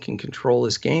Boston can control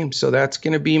this game. So that's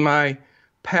going to be my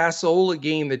Passola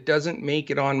game that doesn't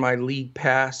make it on my league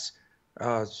pass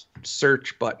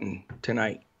search button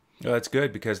tonight. Well, that's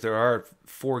good because there are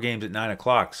 4 games at 9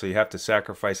 o'clock, so you have to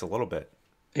sacrifice a little bit.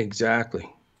 Exactly.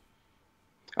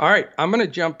 All right, I'm going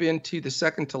to jump into the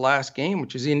second to last game,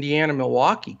 which is Indiana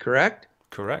Milwaukee, correct?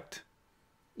 Correct.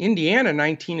 Indiana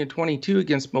 19 and 22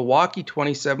 against Milwaukee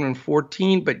 27 and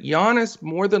 14, but Giannis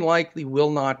more than likely will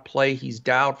not play. He's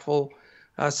doubtful.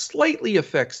 Slightly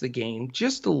affects the game,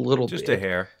 just a little Just a bit.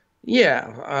 hair.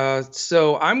 Yeah,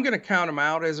 so I'm going to count him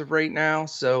out as of right now.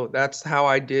 So that's how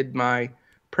I did my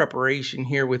preparation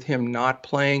here with him not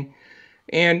playing.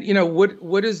 And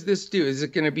what does this do? Is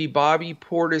it going to be Bobby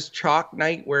Portis chalk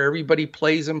night where everybody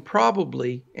plays him?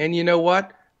 Probably. And you know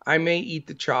what? I may eat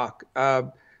the chalk.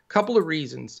 Couple of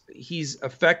reasons. He's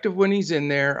effective when he's in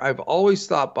there. I've always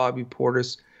thought Bobby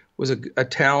Portis was a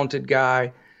talented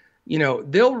guy.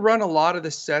 They'll run a lot of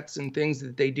the sets and things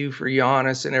that they do for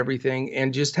Giannis and everything,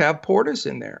 and just have Portis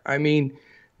in there. I mean,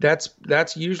 that's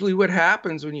usually what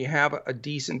happens when you have a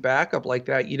decent backup like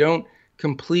that. You don't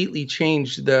completely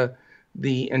change the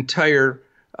entire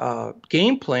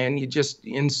game plan. You just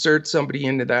insert somebody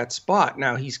into that spot.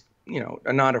 Now he's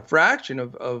not a fraction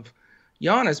of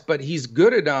Giannis, but he's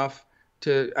good enough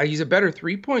to. He's a better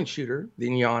 3-point shooter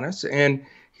than Giannis, and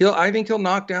I think he'll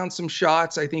knock down some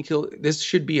shots. I think this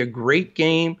should be a great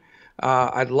game.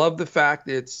 I'd love the fact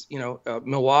that it's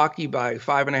Milwaukee by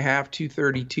 5.5,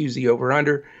 232 is the over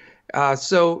under.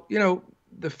 So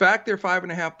the fact they're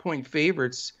 5.5 point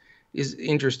favorites is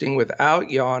interesting without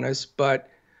Giannis, but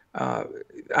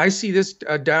I see this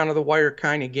down to the wire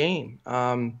kind of game.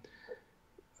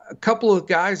 A couple of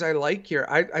guys I like here.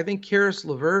 I think Caris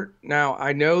LeVert. Now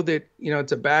I know that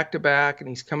it's a back-to-back and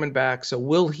he's coming back. So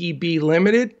will he be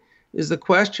limited? Is the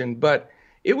question. But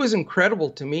it was incredible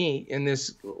to me in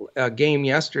this game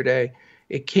yesterday.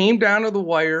 It came down to the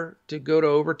wire to go to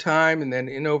overtime, and then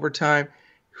in overtime,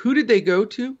 who did they go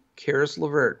to? Caris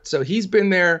LeVert. So he's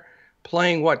been there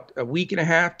playing a week and a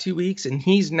half, 2 weeks, and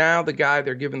he's now the guy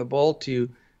they're giving the ball to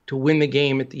win the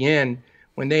game at the end,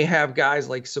 when they have guys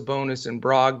like Sabonis and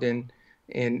Brogdon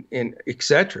and et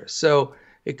cetera. So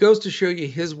it goes to show you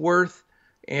his worth,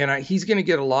 and he's going to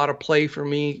get a lot of play for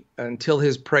me until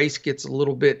his price gets a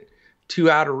little bit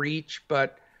too out of reach.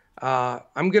 But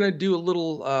I'm going to do a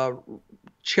little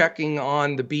checking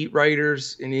on the beat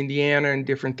writers in Indiana and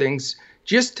different things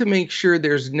just to make sure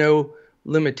there's no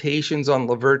limitations on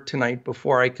LeVert tonight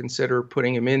before I consider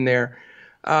putting him in there.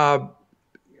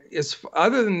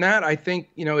 Other than that, I think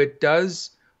it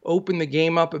does open the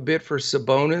game up a bit for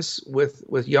Sabonis with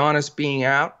Giannis being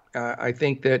out. I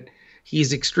think that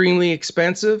he's extremely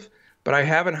expensive, but I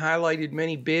haven't highlighted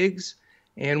many bigs.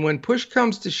 And when push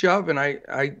comes to shove, and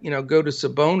I go to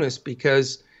Sabonis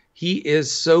because he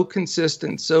is so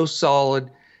consistent, so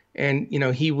solid, and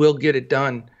he will get it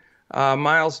done.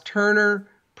 Miles Turner,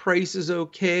 price is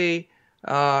okay.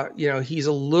 He's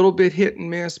a little bit hit and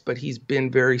miss, but he's been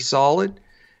very solid.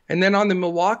 And then on the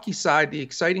Milwaukee side, the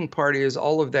exciting part is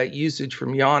all of that usage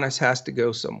from Giannis has to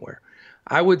go somewhere.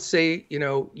 I would say,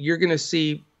 you're going to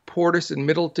see Portis and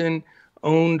Middleton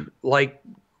owned like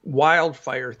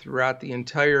wildfire throughout the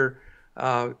entire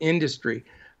industry.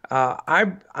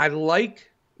 I like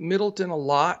Middleton a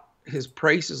lot. His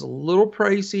price is a little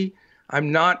pricey.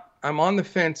 I'm on the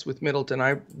fence with Middleton.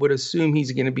 I would assume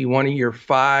he's going to be one of your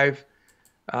 5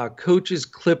 coaches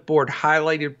clipboard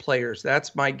highlighted players.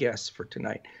 That's my guess for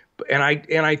tonight. And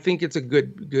I think it's a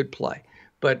good play.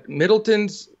 But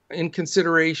Middleton's in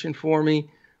consideration for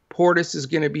me. Portis is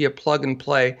going to be a plug and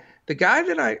play. The guy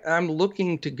that I'm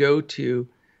looking to go to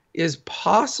is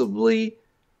possibly,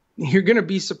 you're going to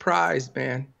be surprised,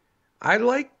 man. I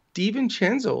like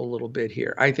DiVincenzo a little bit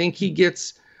here. I think he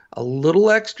gets a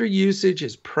little extra usage.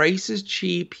 His price is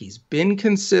cheap. He's been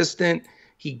consistent.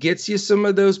 He gets you some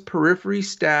of those periphery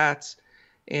stats,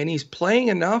 and he's playing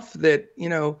enough that,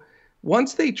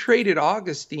 once they traded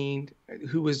Augustine,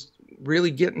 who was really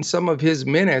getting some of his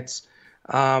minutes,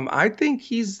 I think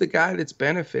he's the guy that's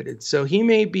benefited. So he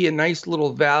may be a nice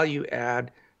little value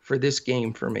add for this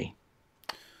game for me.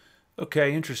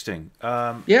 Okay, interesting.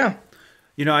 Yeah.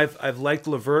 I've liked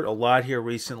LeVert a lot here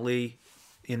recently.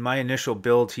 In my initial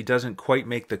build, he doesn't quite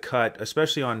make the cut,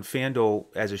 especially on FanDuel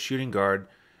as a shooting guard.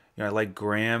 I like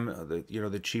Graham,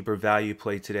 the cheaper value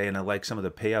play today, and I like some of the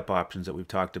pay-up options that we've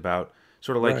talked about.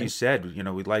 Sort of like you said,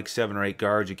 we like 7 or 8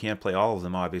 guards. You can't play all of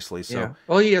them, obviously. So, yeah.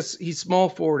 Well, he's small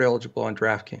forward eligible on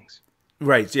DraftKings.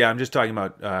 Right. Yeah, I'm just talking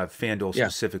about FanDuel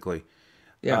specifically.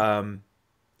 Yeah.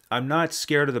 I'm not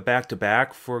scared of the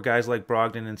back-to-back for guys like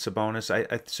Brogdon and Sabonis.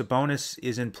 Sabonis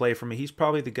is in play for me. He's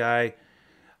probably the guy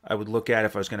I would look at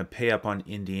if I was going to pay up on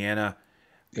Indiana.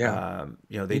 Yeah.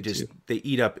 They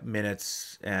eat up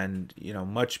minutes, and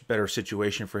much better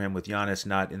situation for him with Giannis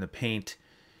not in the paint.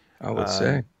 I would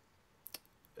say.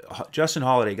 Justin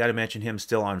Holiday, got to mention him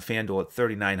still on FanDuel at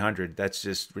 3,900. That's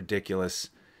just ridiculous.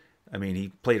 I mean, he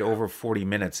played over 40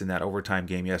 minutes in that overtime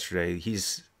game yesterday.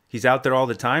 He's out there all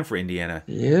the time for Indiana.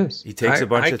 Yes. He takes a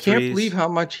bunch I of can't believe threes. how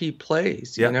much he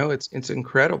plays. You Yep. know, it's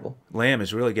incredible. Lamb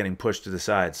is really getting pushed to the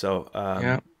side. So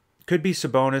Yeah. could be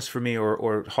Sabonis for me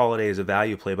or Holiday as a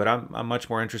value play, but I'm much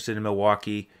more interested in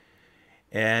Milwaukee.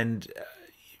 And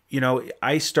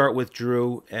I start with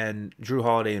Drew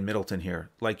Holiday and Middleton here.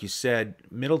 Like you said,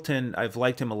 Middleton, I've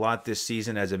liked him a lot this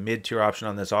season as a mid-tier option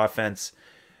on this offense.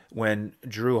 When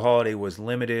Drew Holiday was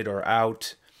limited or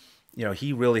out,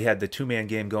 he really had the two-man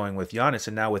game going with Giannis.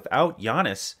 And now without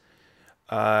Giannis,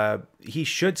 he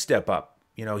should step up.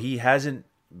 He hasn't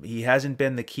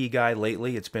been the key guy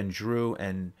lately. It's been Drew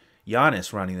and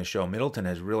Giannis running the show. Middleton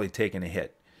has really taken a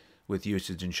hit with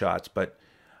usage and shots, but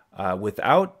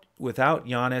without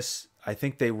Giannis, I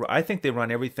think they run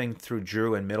everything through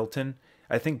Drew and Middleton.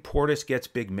 I think Portis gets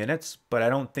big minutes, but I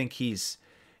don't think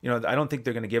I don't think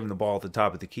they're going to give him the ball at the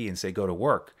top of the key and say go to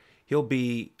work. He'll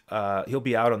be out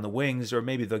on the wings, or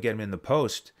maybe they'll get him in the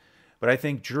post. But I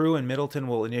think Drew and Middleton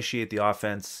will initiate the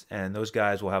offense, and those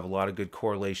guys will have a lot of good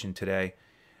correlation today.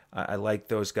 I like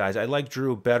those guys. I like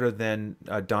Drew better than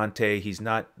Dante. He's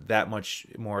not that much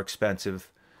more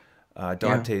expensive.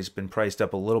 Dante's been priced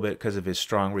up a little bit because of his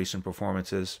strong recent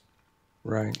performances.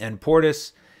 Right. And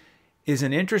Portis is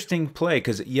an interesting play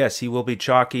because, yes, he will be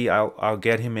chalky. I'll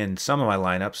get him in some of my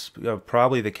lineups,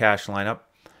 probably the cash lineup.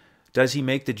 Does he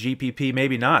make the GPP?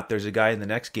 Maybe not. There's a guy in the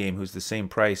next game who's the same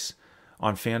price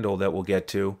on FanDuel that we'll get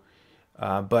to.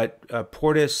 But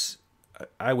Portis,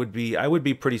 I would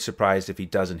be pretty surprised if he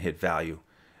doesn't hit value,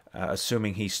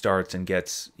 assuming he starts and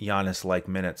gets Giannis-like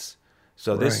minutes.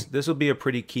 So this will be a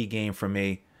pretty key game for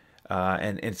me,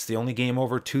 and it's the only game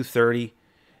over 230.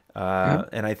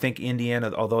 And I think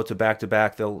Indiana, although it's a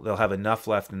back-to-back, they'll have enough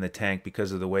left in the tank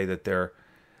because of the way that they're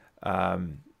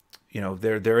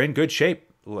in good shape.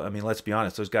 I mean, let's be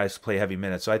honest; those guys play heavy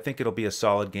minutes, so I think it'll be a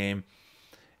solid game,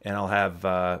 and I'll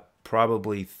have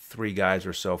probably 3 guys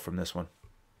or so from this one.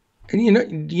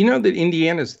 And do you know that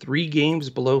Indiana's 3 games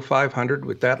below 500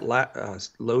 with that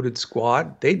loaded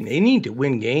squad? They need to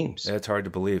win games. That's hard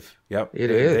to believe. Yep, it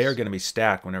is. They are going to be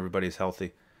stacked when everybody's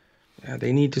healthy. Yeah,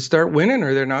 they need to start winning,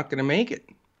 or they're not going to make it.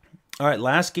 All right,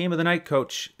 last game of the night,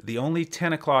 Coach. The only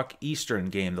 10 o'clock Eastern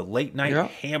game, the late night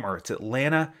hammer. It's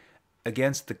Atlanta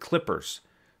against the Clippers.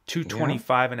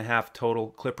 225.5 total.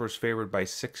 Clippers favored by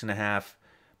 6.5.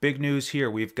 Big news here.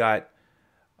 We've got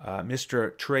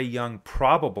Mr. Trae Young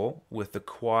probable with the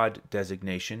quad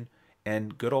designation,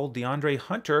 and good old DeAndre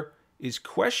Hunter is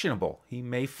questionable. He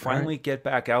may finally get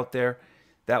back out there.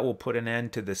 That will put an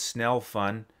end to the Snell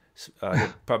fun.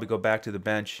 He'll probably go back to the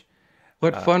bench.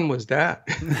 What fun was that?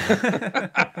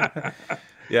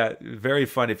 Yeah, very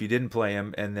fun if you didn't play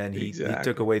him, and then he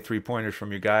took away 3-pointers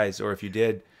from your guys, or if you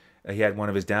did, he had one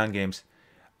of his down games.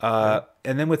 And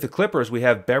then with the Clippers, we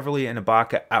have Beverly and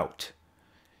Ibaka out.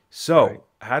 So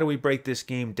how do we break this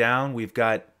game down? We've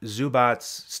got Zubac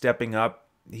stepping up.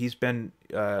 He's been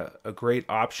a great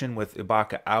option with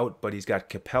Ibaka out, but he's got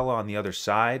Capella on the other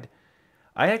side.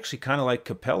 I actually kind of like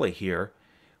Capella here,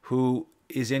 who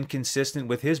is inconsistent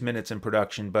with his minutes and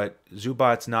production, but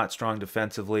Zubac's not strong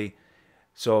defensively.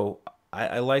 So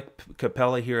I like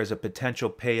Capella here as a potential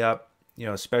pay up,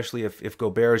 especially if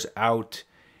Gobert's out,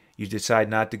 you decide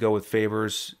not to go with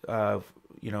Favors, out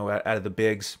of the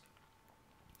bigs.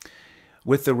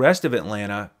 With the rest of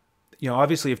Atlanta,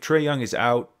 obviously if Trae Young is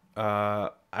out,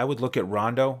 I would look at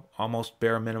Rondo, almost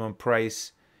bare minimum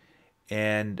price.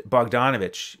 And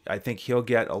Bogdanovich, I think he'll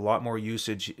get a lot more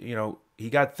usage. He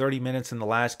got 30 minutes in the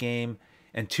last game,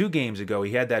 and 2 games ago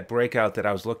he had that breakout that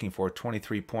I was looking for,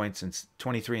 23 points and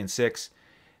 23 and 6.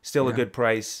 Still a good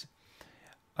price.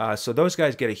 So those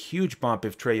guys get a huge bump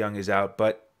if Trae Young is out.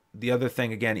 But the other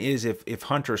thing, again, is if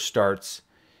Hunter starts,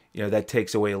 that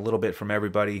takes away a little bit from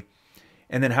everybody.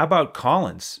 And then how about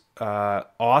Collins?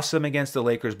 Awesome against the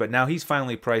Lakers, but now he's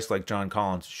finally priced like John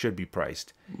Collins should be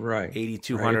priced. Right.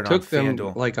 8,200 on FanDuel. It took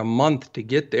them like a month to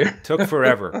get there. Took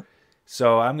forever.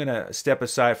 So I'm going to step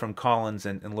aside from Collins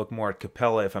and look more at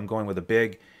Capella if I'm going with a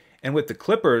big. And with the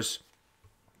Clippers,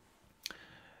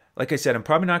 like I said, I'm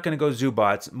probably not going to go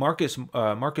Zubac.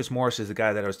 Marcus Morris is the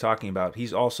guy that I was talking about.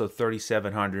 He's also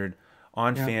 3,700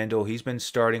 on FanDuel. He's been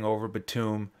starting over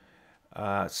Batum.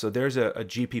 So there's a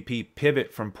GPP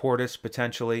pivot from Portis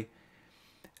potentially.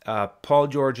 Paul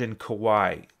George and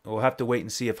Kawhi. We'll have to wait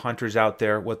and see if Hunter's out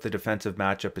there, what the defensive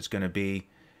matchup is going to be.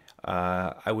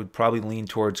 I would probably lean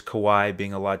towards Kawhi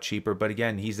being a lot cheaper. But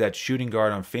again, he's that shooting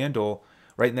guard on FanDuel,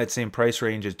 right in that same price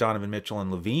range as Donovan Mitchell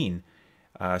and Levine.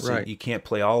 So you can't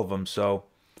play all of them. So,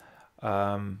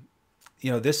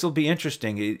 this will be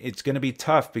interesting. It's going to be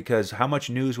tough because how much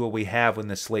news will we have when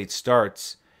the slate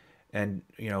starts? And,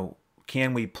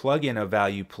 can we plug in a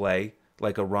value play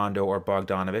like a Rondo or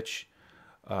Bogdanovich?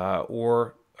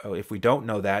 Or if we don't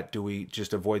know that, do we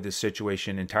just avoid this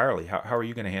situation entirely? How are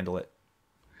you going to handle it?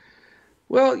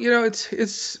 Well,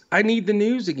 it's I need the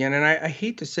news again, and I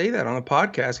hate to say that on a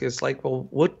podcast. It's like, well,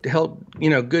 what the hell,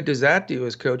 good does that do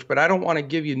as coach? But I don't want to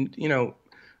give you,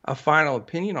 a final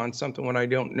opinion on something when I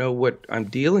don't know what I'm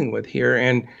dealing with here.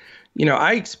 And,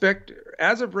 I expect,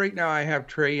 as of right now, I have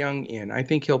Trae Young in. I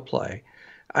think he'll play.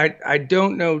 I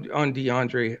don't know on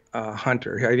DeAndre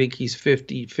Hunter. I think he's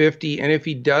 50-50. And if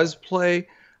he does play,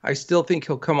 I still think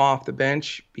he'll come off the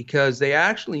bench because they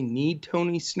actually need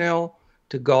Tony Snell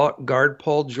to guard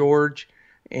Paul George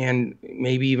and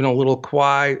maybe even a little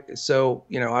Kawhi. So,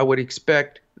 I would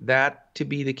expect that to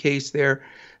be the case there.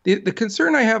 The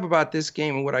concern I have about this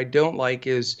game and what I don't like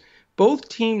is both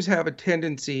teams have a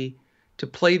tendency to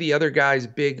play the other guys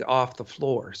big off the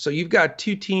floor. So you've got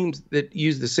two teams that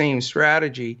use the same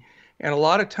strategy. And a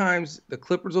lot of times the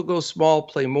Clippers will go small,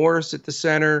 play Morris at the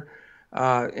center,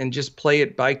 and just play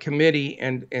it by committee,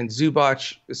 and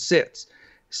Zubac sits.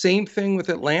 Same thing with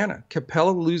Atlanta.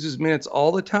 Capella loses minutes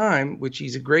all the time, which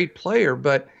he's a great player,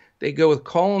 but they go with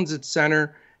Collins at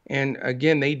center. And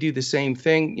again, they do the same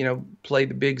thing, play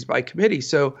the bigs by committee.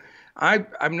 So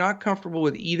I'm not comfortable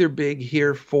with either big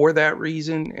here for that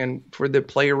reason and for the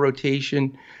player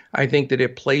rotation. I think that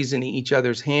it plays into each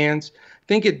other's hands. I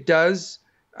think it does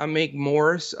make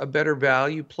Morris a better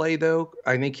value play, though.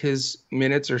 I think his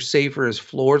minutes are safer, his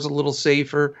floor is a little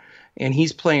safer, and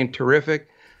he's playing terrific.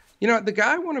 The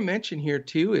guy I want to mention here,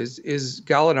 too, is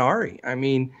Gallinari. I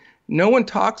mean, no one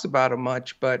talks about him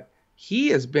much, but he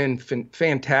has been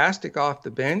fantastic off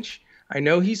the bench. I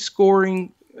know he's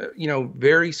scoring,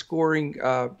 very scoring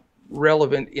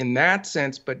relevant in that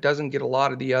sense, but doesn't get a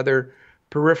lot of the other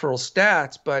peripheral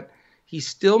stats. But he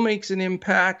still makes an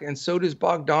impact, and so does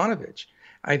Bogdanovich.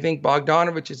 I think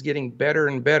Bogdanovich is getting better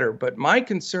and better. But my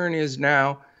concern is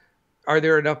now, are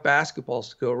there enough basketballs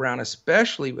to go around,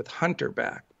 especially with Hunter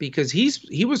back? Because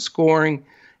he was scoring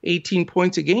 18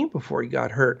 points a game before he got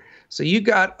hurt. So you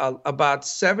got about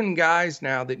 7 guys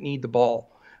now that need the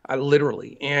ball,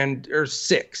 literally, or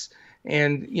 6.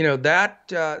 And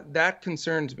that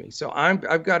concerns me. So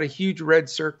I've got a huge red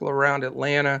circle around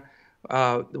Atlanta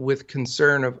with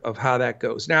concern of how that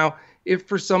goes. Now, if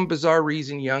for some bizarre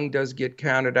reason Young does get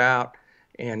counted out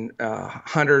and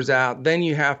Hunter's out, then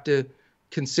you have to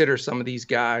consider some of these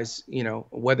guys,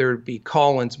 whether it be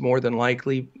Collins more than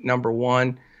likely, number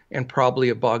one, and probably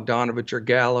a Bogdanovich or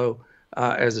Gallo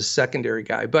as a secondary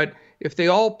guy. But if they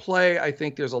all play, I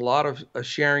think there's a lot of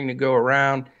sharing to go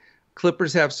around.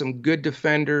 Clippers have some good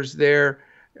defenders there.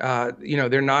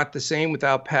 They're not the same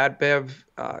without Pat Bev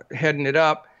heading it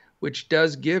up, which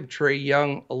does give Trae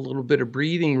Young a little bit of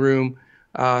breathing room.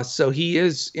 So he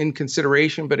is in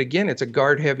consideration. But again, it's a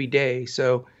guard-heavy day,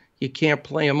 so you can't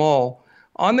play them all.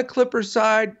 On the Clippers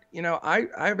side, I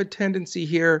have a tendency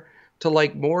here to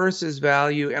like Morris's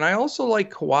value, and I also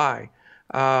like Kawhi.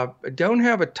 I don't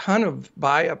have a ton of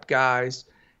buy-up guys,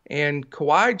 and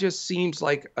Kawhi just seems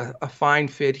like a fine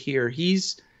fit here. He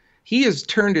has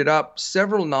turned it up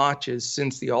several notches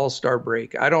since the All-Star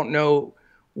break. I don't know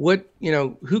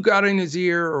who got in his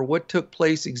ear or what took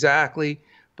place exactly,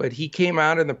 but he came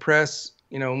out in the press,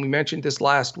 and we mentioned this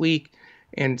last week,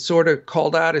 and sort of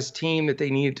called out his team that they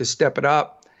needed to step it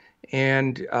up.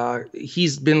 And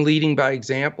he's been leading by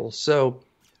example. So,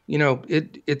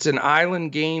 it's an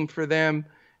island game for them.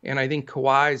 And I think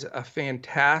Kawhi's a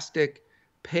fantastic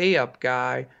pay-up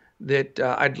guy that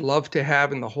I'd love to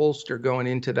have in the holster going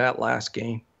into that last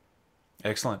game.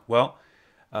 Excellent. Well,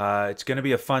 it's going to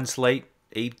be a fun slate,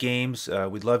 8 games.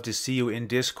 We'd love to see you in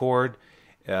Discord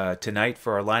tonight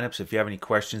for our lineups. If you have any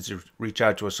questions, reach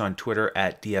out to us on Twitter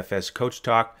at DFS Coach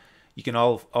Talk. You can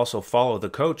also follow the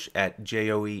coach at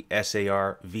JOESARVADI.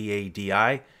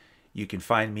 You can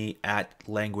find me at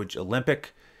Language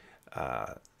Olympic.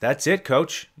 That's it,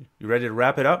 Coach. You ready to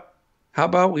wrap it up? How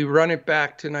about we run it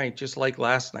back tonight, just like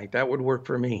last night? That would work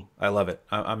for me. I love it.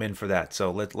 I'm in for that.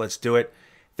 So let's do it.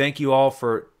 Thank you all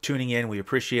for tuning in. We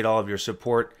appreciate all of your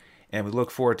support, and we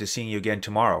look forward to seeing you again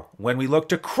tomorrow when we look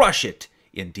to crush it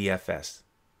in DFS.